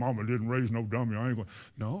say, my mama didn't raise no dummy? I ain't going.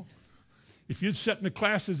 No. If you'd sat in the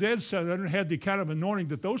class as Ed said and had the kind of anointing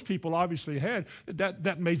that those people obviously had,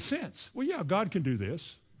 that made sense. Well, yeah, God can do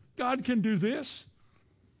this. God can do this.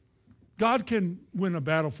 God can win a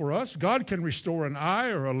battle for us. God can restore an eye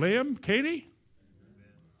or a limb, can't he?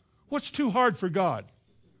 What's too hard for God?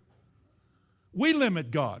 We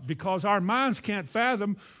limit God because our minds can't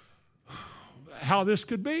fathom how this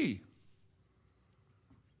could be.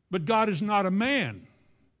 But God is not a man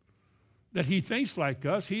that he thinks like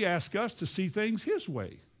us. He asks us to see things his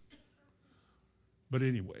way. But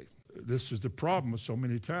anyway, this is the problem with so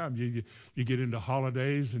many times. You get into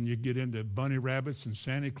holidays and you get into bunny rabbits and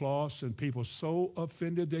Santa Claus, and people so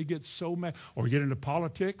offended they get so mad. Or you get into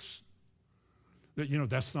politics. That,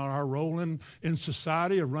 that's not our role in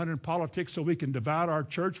society, or running politics so we can divide our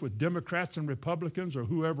church with Democrats and Republicans or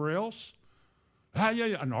whoever else.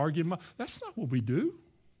 An argument. That's not what we do.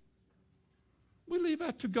 We leave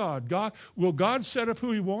that to God. Will God set up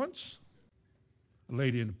who he wants? A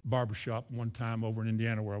lady in a barbershop one time over in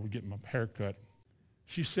Indiana where I would get my hair cut.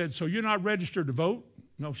 She said, "So you're not registered to vote?"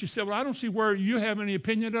 No. She said, "Well, I don't see where you have any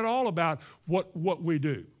opinion at all about what we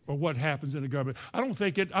do or what happens in the government. I don't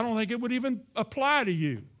think it would even apply to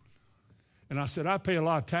you." And I said, "I pay a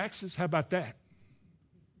lot of taxes. How about that?"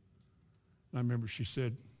 And I remember she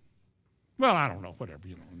said, "Well, I don't know, whatever,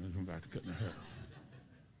 and then went back to cutting her hair."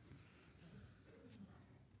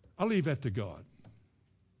 I leave that to God.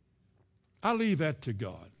 I leave that to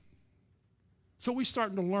God. So we're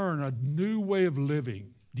starting to learn a new way of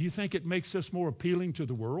living. Do you think it makes us more appealing to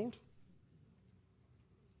the world?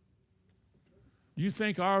 Do you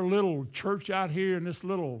think our little church out here in this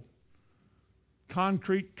little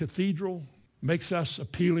concrete cathedral makes us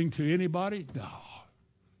appealing to anybody? No.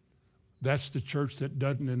 That's the church that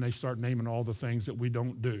doesn't, and they start naming all the things that we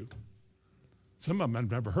don't do. Some of them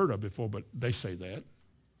I've never heard of before, but they say that.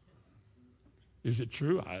 Is it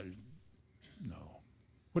true? No.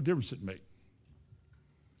 What difference does it make?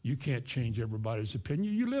 You can't change everybody's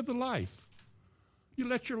opinion. You live the life. You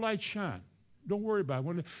let your light shine. Don't worry about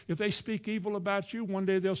it. If they speak evil about you, one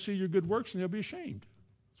day they'll see your good works and they'll be ashamed.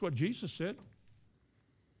 That's what Jesus said.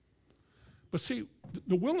 But see,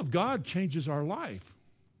 the will of God changes our life.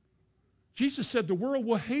 Jesus said the world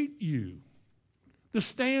will hate you. The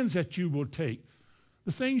stands that you will take.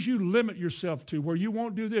 The things you limit yourself to, where you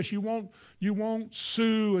won't do this, you won't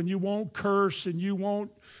sue, and you won't curse, and you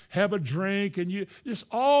won't have a drink, and you just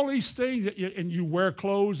all these things, and you wear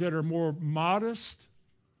clothes that are more modest,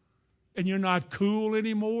 and you're not cool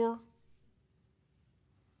anymore.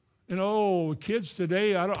 And kids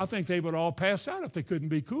today, I think they would all pass out if they couldn't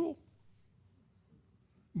be cool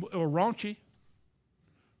or raunchy.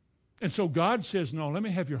 And so God says, "No, let me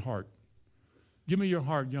have your heart. Give me your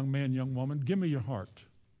heart, young man, young woman. Give me your heart."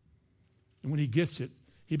 And when he gets it,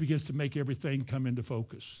 he begins to make everything come into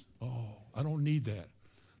focus. Oh, I don't need that.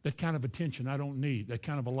 That kind of attention, I don't need. That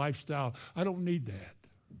kind of a lifestyle, I don't need that.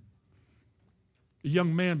 A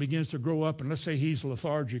young man begins to grow up, and let's say he's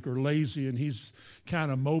lethargic or lazy, and he's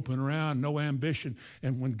kind of moping around, no ambition.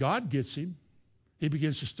 And when God gets him, he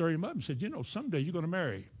begins to stir him up and said, "Someday you're going to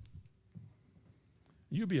marry.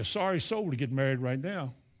 You'd be a sorry soul to get married right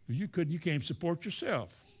now. You can't support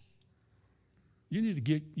yourself. You need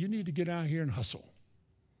to get out here and hustle."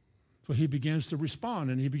 So he begins to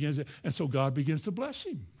respond, and so God begins to bless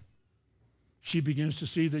him. She begins to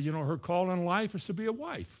see that, her call in life is to be a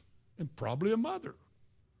wife and probably a mother.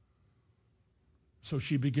 So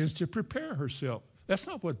she begins to prepare herself. That's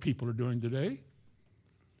not what people are doing today.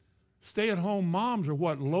 Stay-at-home moms are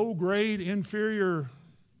what? Low-grade, inferior,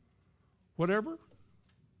 whatever?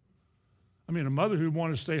 I mean, a mother who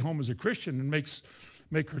wants to stay home as a Christian and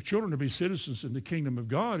make her children to be citizens in the kingdom of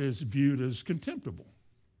God is viewed as contemptible.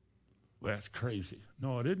 Well, that's crazy.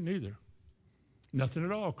 No, it isn't either. Nothing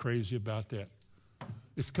at all crazy about that.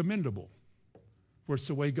 It's commendable. For it's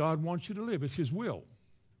the way God wants you to live. It's his will.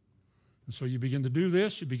 And so you begin to do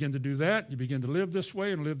this, you begin to do that, you begin to live this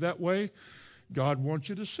way and live that way. God wants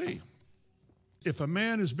you to see. If a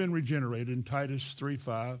man has been regenerated in Titus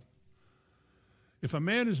 3:5, if a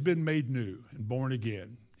man has been made new and born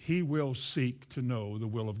again, he will seek to know the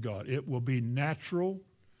will of God. It will be natural.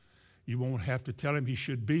 You won't have to tell him he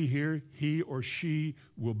should be here. He or she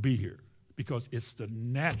will be here because it's the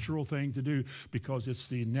natural thing to do, because it's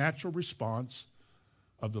the natural response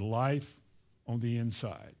of the life on the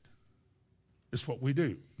inside. It's what we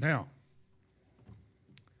do. Now,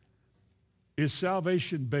 is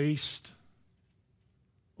salvation based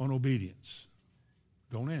on obedience?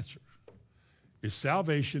 Don't answer. Is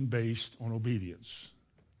salvation based on obedience?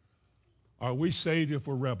 Are we saved if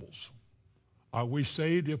we're rebels? Are we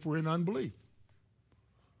saved if we're in unbelief?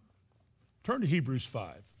 Turn to Hebrews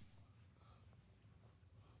 5.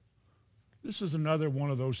 This is another one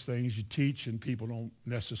of those things you teach and people don't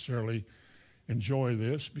necessarily enjoy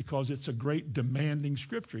this because it's a great demanding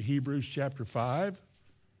scripture. Hebrews chapter 5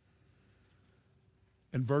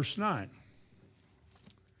 and verse 9,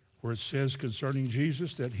 where it says concerning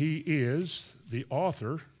Jesus that he is the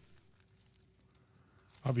author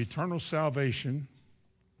of eternal salvation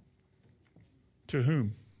to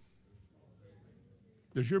whom?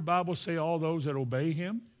 Does your Bible say all those that obey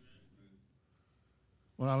him?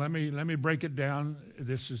 Well, let me break it down.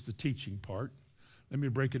 This is the teaching part. Let me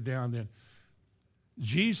break it down then.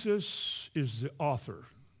 Jesus is the author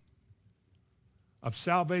of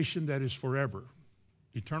salvation that is forever,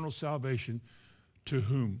 eternal salvation to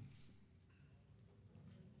whom?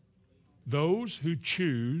 Those who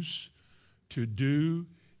choose to do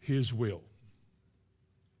his will.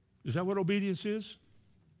 Is that what obedience is?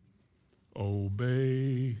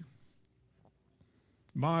 Obey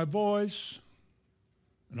my voice,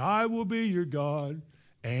 and I will be your God,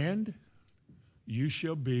 and you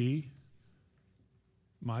shall be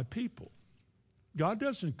my people. God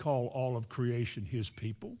doesn't call all of creation his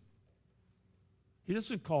people. He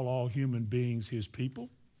doesn't call all human beings his people.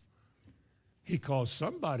 He calls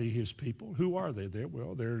somebody his people. Who are they?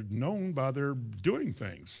 They're known by their doing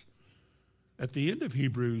things. At the end of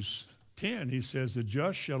Hebrews 10, he says, the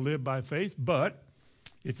just shall live by faith, but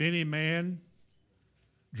if any man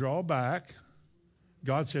draw back,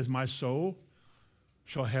 God says, my soul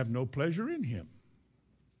shall have no pleasure in him.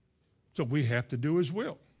 So we have to do his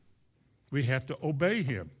will. We have to obey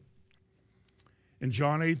him. In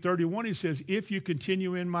John 8:31, he says, if you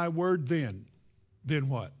continue in my word, then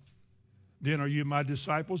what? Then are you my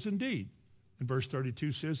disciples indeed. And verse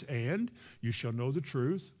 32 says, and you shall know the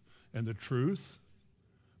truth, and the truth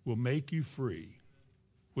will make you free,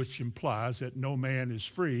 which implies that no man is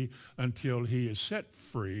free until he is set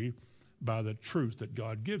free by the truth that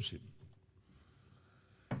God gives him.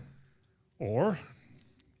 Or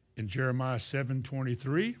in Jeremiah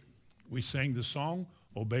 7:23, we sang the song,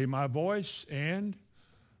 obey my voice, and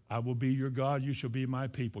I will be your God, you shall be my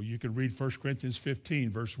people. You can read 1 Corinthians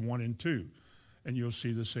 15, verse 1 and 2, and you'll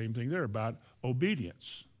see the same thing there about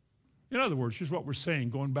obedience. In other words, here's what we're saying,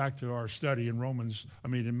 going back to our study in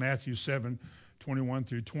Matthew 7:21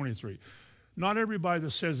 through 23. Not everybody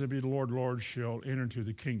that says of me, Lord, Lord, shall enter into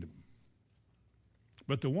the kingdom.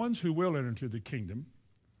 But the ones who will enter into the kingdom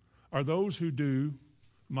are those who do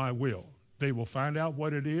my will. They will find out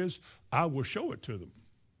what it is. I will show it to them.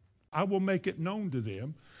 I will make it known to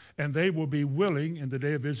them, and they will be willing in the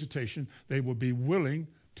day of visitation, they will be willing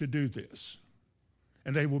to do this.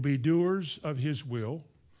 And they will be doers of his will,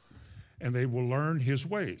 and they will learn his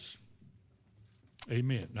ways.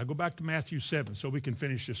 Amen. Now go back to Matthew 7 so we can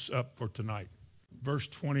finish this up for tonight. Verse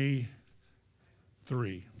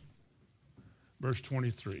 23. Verse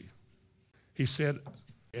 23. He said,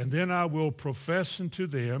 and then I will profess unto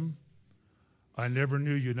them, I never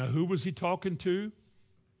knew you. Now who was he talking to?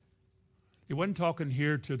 He wasn't talking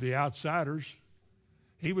here to the outsiders.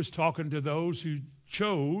 He was talking to those who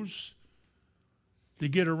chose to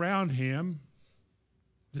get around him,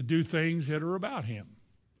 to do things that are about him.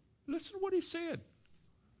 Listen to what he said.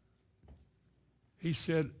 He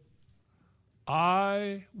said,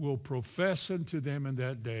 I will profess unto them in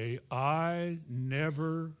that day, I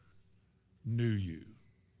never knew you.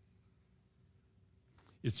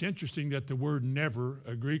 It's interesting that the word never,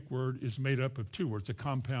 a Greek word, is made up of two words, a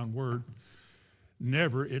compound word.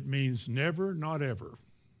 Never, it means never, not ever.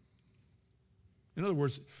 In other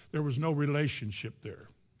words, there was no relationship there.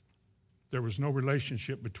 There was no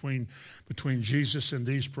relationship between Jesus and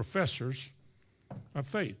these professors of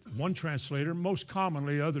faith. One translator, most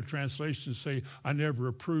commonly other translations say, I never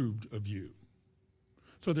approved of you.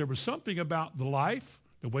 So there was something about the life,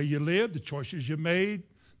 the way you lived, the choices you made,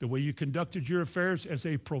 the way you conducted your affairs as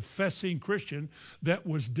a professing Christian that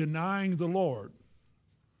was denying the Lord.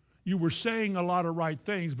 You were saying a lot of right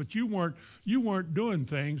things, but you weren't doing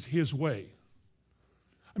things his way.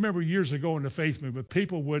 I remember years ago in the faith movement,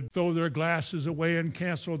 people would throw their glasses away and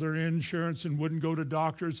cancel their insurance and wouldn't go to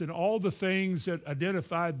doctors and all the things that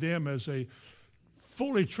identified them as a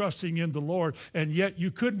fully trusting in the Lord, and yet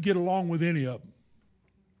you couldn't get along with any of them.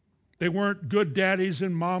 They weren't good daddies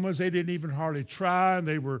and mamas. They didn't even hardly try, and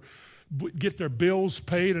they were get their bills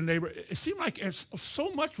paid, and it seemed like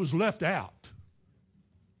so much was left out.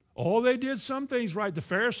 Oh, they did some things right. The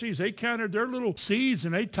Pharisees, they counted their little seeds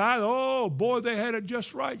and they tithed. Oh, boy, they had it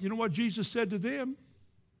just right. You know what Jesus said to them?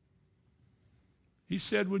 He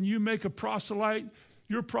said, when you make a proselyte,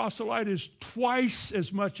 your proselyte is twice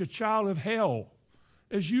as much a child of hell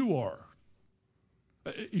as you are.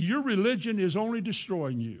 Your religion is only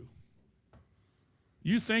destroying you.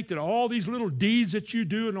 You think that all these little deeds that you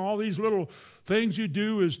do and all these little things you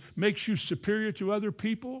do makes you superior to other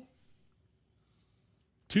people?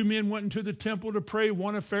 2 men went into the temple to pray,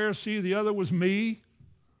 one a Pharisee, the other was me.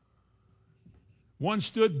 One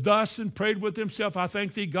stood thus and prayed with himself, I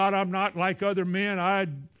thank thee, God, I'm not like other men. I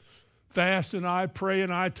fast and I pray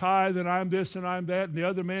and I tithe and I'm this and I'm that. And the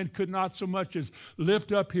other man could not so much as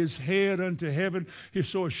lift up his head unto heaven. He's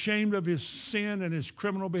so ashamed of his sin and his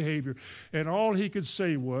criminal behavior. And all he could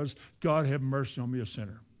say was, God, have mercy on me, a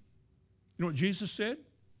sinner. You know what Jesus said?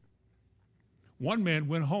 One man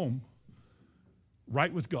went home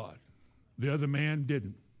right with God. The other man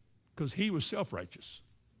didn't, because he was self-righteous.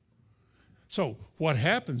 So what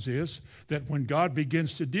happens is that when God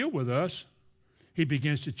begins to deal with us, he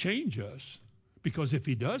begins to change us, because if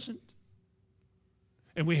he doesn't,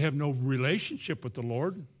 and we have no relationship with the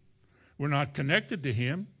Lord, we're not connected to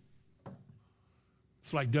him.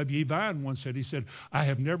 It's like W.E. Vine once said. He said, I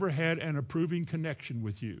have never had an approving connection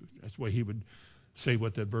with you. That's the way he would say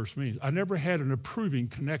what that verse means. I never had an approving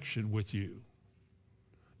connection with you.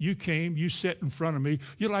 You came, you sat in front of me.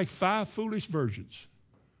 You're like 5 foolish virgins.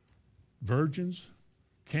 Virgins,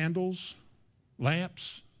 candles,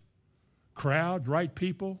 lamps, crowd, right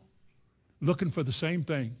people, looking for the same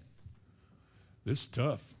thing. This is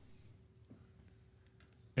tough.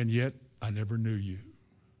 And yet, I never knew you.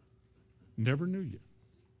 Never knew you.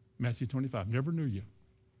 Matthew 25, never knew you.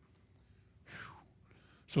 Whew.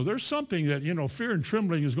 So there's something that, fear and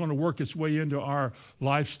trembling is going to work its way into our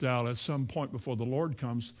lifestyle at some point before the Lord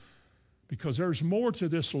comes, because there's more to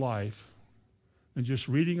this life than just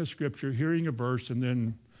reading a scripture, hearing a verse, and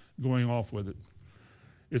then going off with it.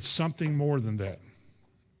 It's something more than that.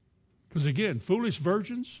 Because again, foolish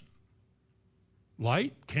virgins,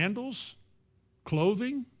 light, candles,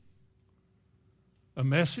 clothing, a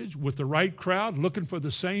message with the right crowd looking for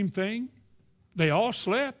the same thing. They all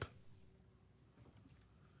slept.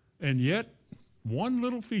 And yet, one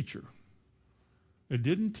little feature, it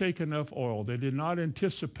didn't take enough oil. They did not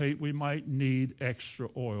anticipate we might need extra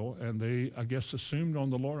oil, and they, I guess, assumed on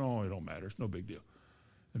the Lord, oh, it don't matter, it's no big deal.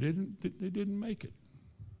 They didn't make it.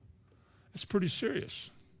 It's pretty serious.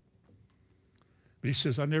 But he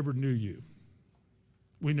says, I never knew you.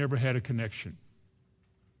 We never had a connection.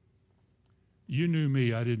 You knew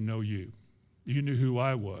me, I didn't know you. You knew who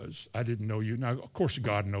I was, I didn't know you. Now, of course,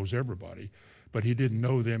 God knows everybody, but he didn't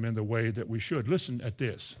know them in the way that we should. Listen at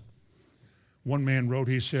this. One man wrote,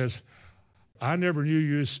 he says, I never knew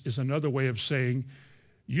you is another way of saying,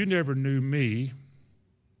 you never knew me.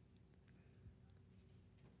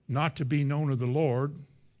 Not to be known of the Lord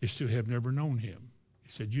is to have never known him.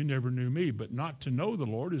 He said, you never knew me, but not to know the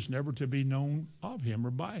Lord is never to be known of him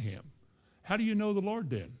or by him. How do you know the Lord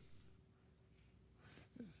then?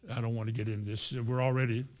 I don't want to get into this. We're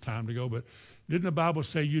already time to go, but didn't the Bible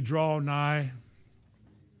say you draw nigh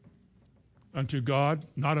unto God,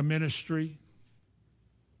 not a ministry,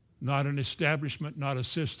 not an establishment, not a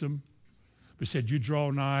system, but said you draw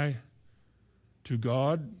nigh to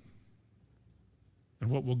God, and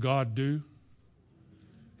what will God do?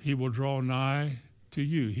 He will draw nigh to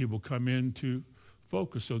you. He will come into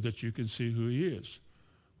focus so that you can see who he is.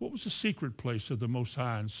 What was the secret place of the Most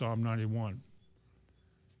High in Psalm 91?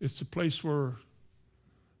 It's the place where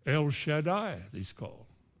El Shaddai, he's called.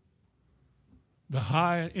 The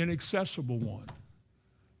high, inaccessible one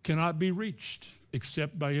cannot be reached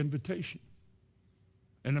except by invitation.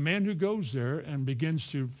 And a man who goes there and begins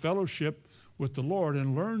to fellowship with the Lord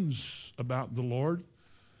and learns about the Lord,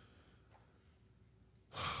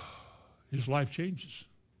 his life changes.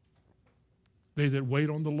 They that wait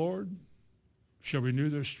on the Lord shall renew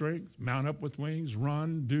their strength, mount up with wings,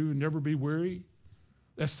 run, do, never be weary.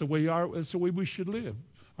 That's the way we should live.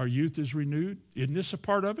 Our youth is renewed. Isn't this a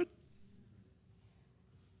part of it?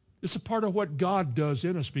 It's a part of what God does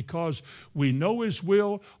in us because we know his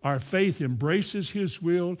will. Our faith embraces his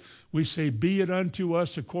will. We say, be it unto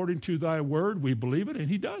us according to thy word. We believe it, and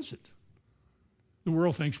he does it. The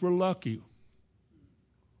world thinks we're lucky.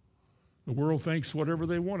 The world thinks whatever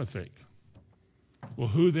they want to think. Well,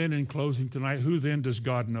 who then, in closing tonight, who then does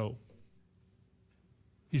God know?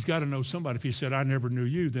 He's got to know somebody. If he said, I never knew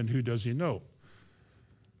you, then who does he know?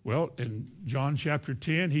 Well, in John chapter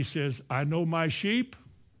 10, he says, I know my sheep.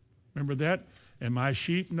 Remember that? And my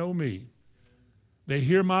sheep know me. They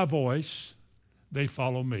hear my voice. They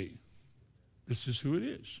follow me. This is who it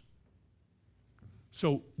is.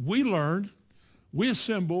 So we learn, we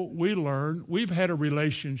assemble, we learn. We've had a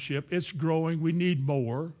relationship. It's growing. We need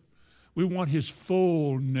more. We want his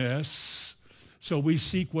fullness. So we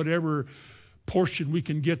seek whatever portion we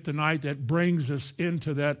can get tonight that brings us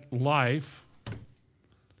into that life.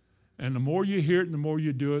 And the more you hear it and the more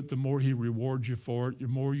you do it, the more he rewards you for it. The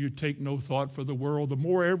more you take no thought for the world, the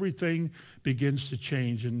more everything begins to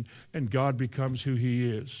change and God becomes who he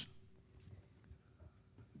is.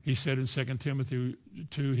 He said in 2 Timothy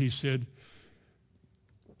 2, he said,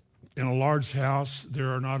 in a large house, there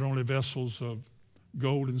are not only vessels of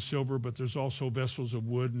gold and silver, but there's also vessels of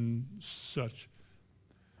wood and such.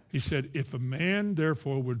 He said, if a man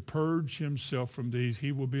therefore would purge himself from these,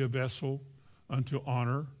 he will be a vessel unto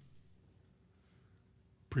honor,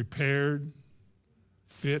 prepared,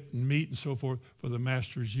 fit, and meet, and so forth, for the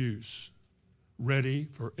master's use, ready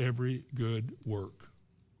for every good work.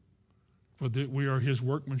 For we are his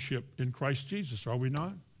workmanship in Christ Jesus, are we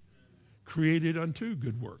not? Created unto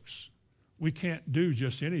good works. We can't do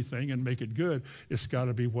just anything and make it good. It's got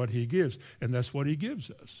to be what he gives, and that's what he gives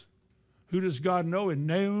us. Who does God know? In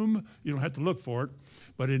Nahum, you don't have to look for it,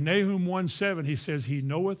 but in Nahum 1:7, he says, he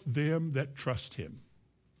knoweth them that trust him.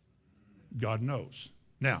 God knows.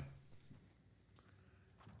 Now,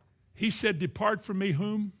 he said, depart from me,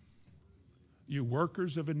 whom? You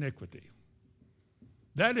workers of iniquity.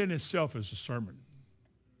 That in itself is a sermon.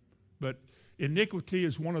 But iniquity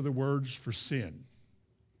is one of the words for sin.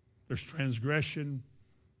 There's transgression,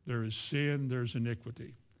 there is sin, there's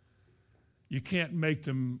iniquity. You can't make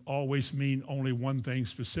them always mean only one thing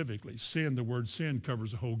specifically. Sin, the word sin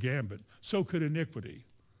covers the whole gambit. So could iniquity.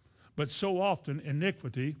 But so often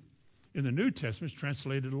iniquity in the New Testament is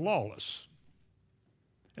translated lawless.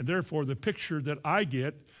 And therefore the picture that I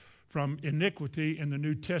get from iniquity in the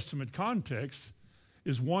New Testament context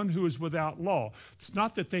is one who is without law. It's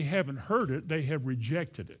not that they haven't heard it, they have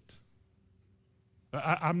rejected it.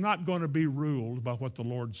 I'm not going to be ruled by what the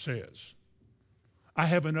Lord says. I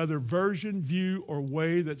have another version, view, or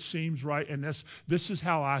way that seems right, and this is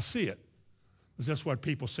how I see it. Because that's what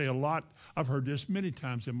people say a lot. I've heard this many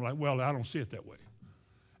times, and I'm like, well, I don't see it that way.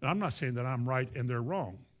 And I'm not saying that I'm right and they're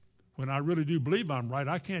wrong. When I really do believe I'm right,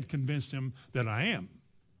 I can't convince them that I am,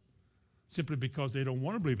 simply because they don't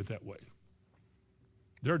want to believe it that way.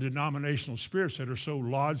 There are denominational spirits that are so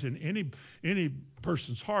lodged in any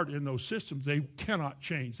person's heart in those systems, they cannot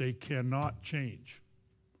change. They cannot change.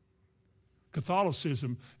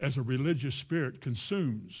 Catholicism as a religious spirit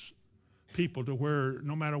consumes people to where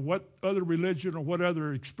no matter what other religion or what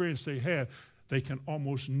other experience they have, they can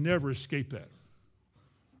almost never escape that.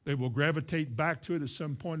 They will gravitate back to it at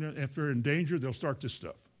some point, and if they're in danger, they'll start this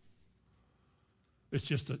stuff.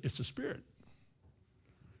 It's a spirit.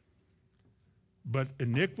 But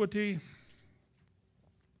iniquity,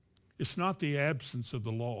 it's not the absence of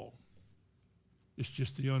the law. It's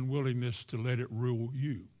just the unwillingness to let it rule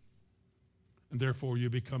you. And therefore you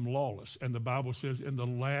become lawless. And the Bible says in the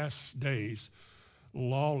last days,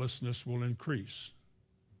 lawlessness will increase,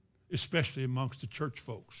 especially amongst the church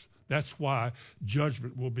folks. That's why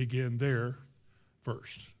judgment will begin there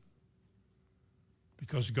first.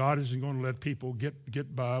 Because God isn't going to let people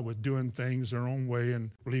get by with doing things their own way and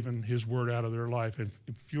leaving his word out of their life. And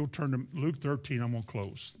if you'll turn to Luke 13, I'm going to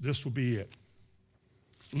close. This will be it.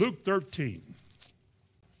 Luke 13,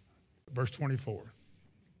 verse 24.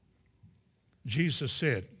 Jesus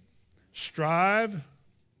said, strive.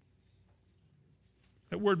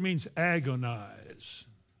 That word means agonize.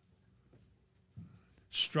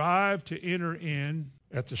 Strive to enter in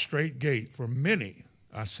at the straight gate, for many,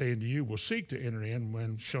 I say unto you, will seek to enter in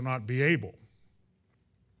when shall not be able,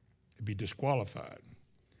 and be disqualified.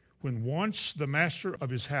 When once the master of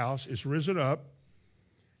his house is risen up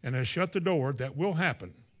and has shut the door, that will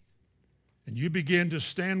happen. And you begin to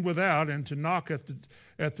stand without and to knock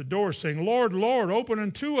at the door, saying, Lord, Lord, open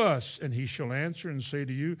unto us. And he shall answer and say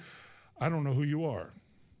to you, I don't know who you are.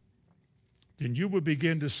 Then you will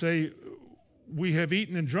begin to say, we have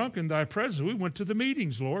eaten and drunk in thy presence. We went to the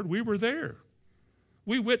meetings, Lord. We were there.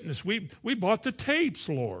 We witnessed. We bought the tapes,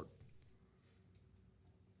 Lord.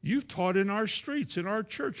 You've taught in our streets, in our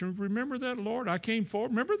church. And remember that, Lord? I came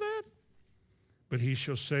forward. Remember that? But he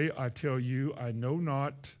shall say, I tell you, I know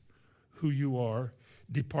not who you are.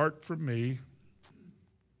 Depart from me,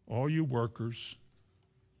 all you workers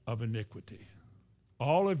of iniquity.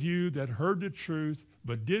 All of you that heard the truth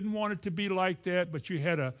but didn't want it to be like that, but you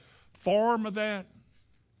had a form of that.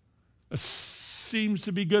 It seems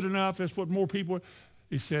to be good enough. That's what more people...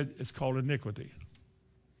 He said it's called iniquity.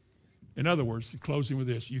 In other words, closing with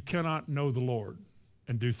this, you cannot know the Lord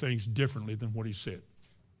and do things differently than what he said.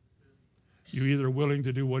 You're either willing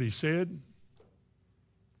to do what he said,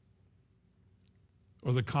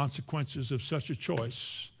 or the consequences of such a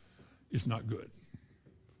choice is not good.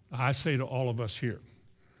 I say to all of us here,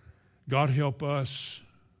 God help us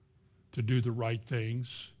to do the right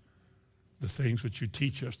things, the things which you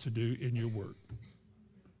teach us to do in your word.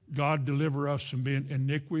 God, deliver us from being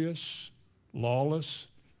iniquitous, lawless,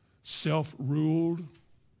 self-ruled,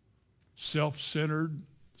 self-centered,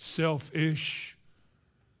 selfish.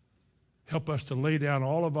 Help us to lay down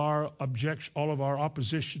all of our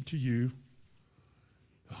opposition to you,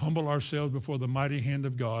 humble ourselves before the mighty hand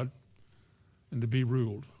of God, and to be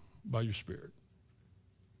ruled by your Spirit.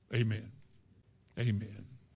 Amen. Amen.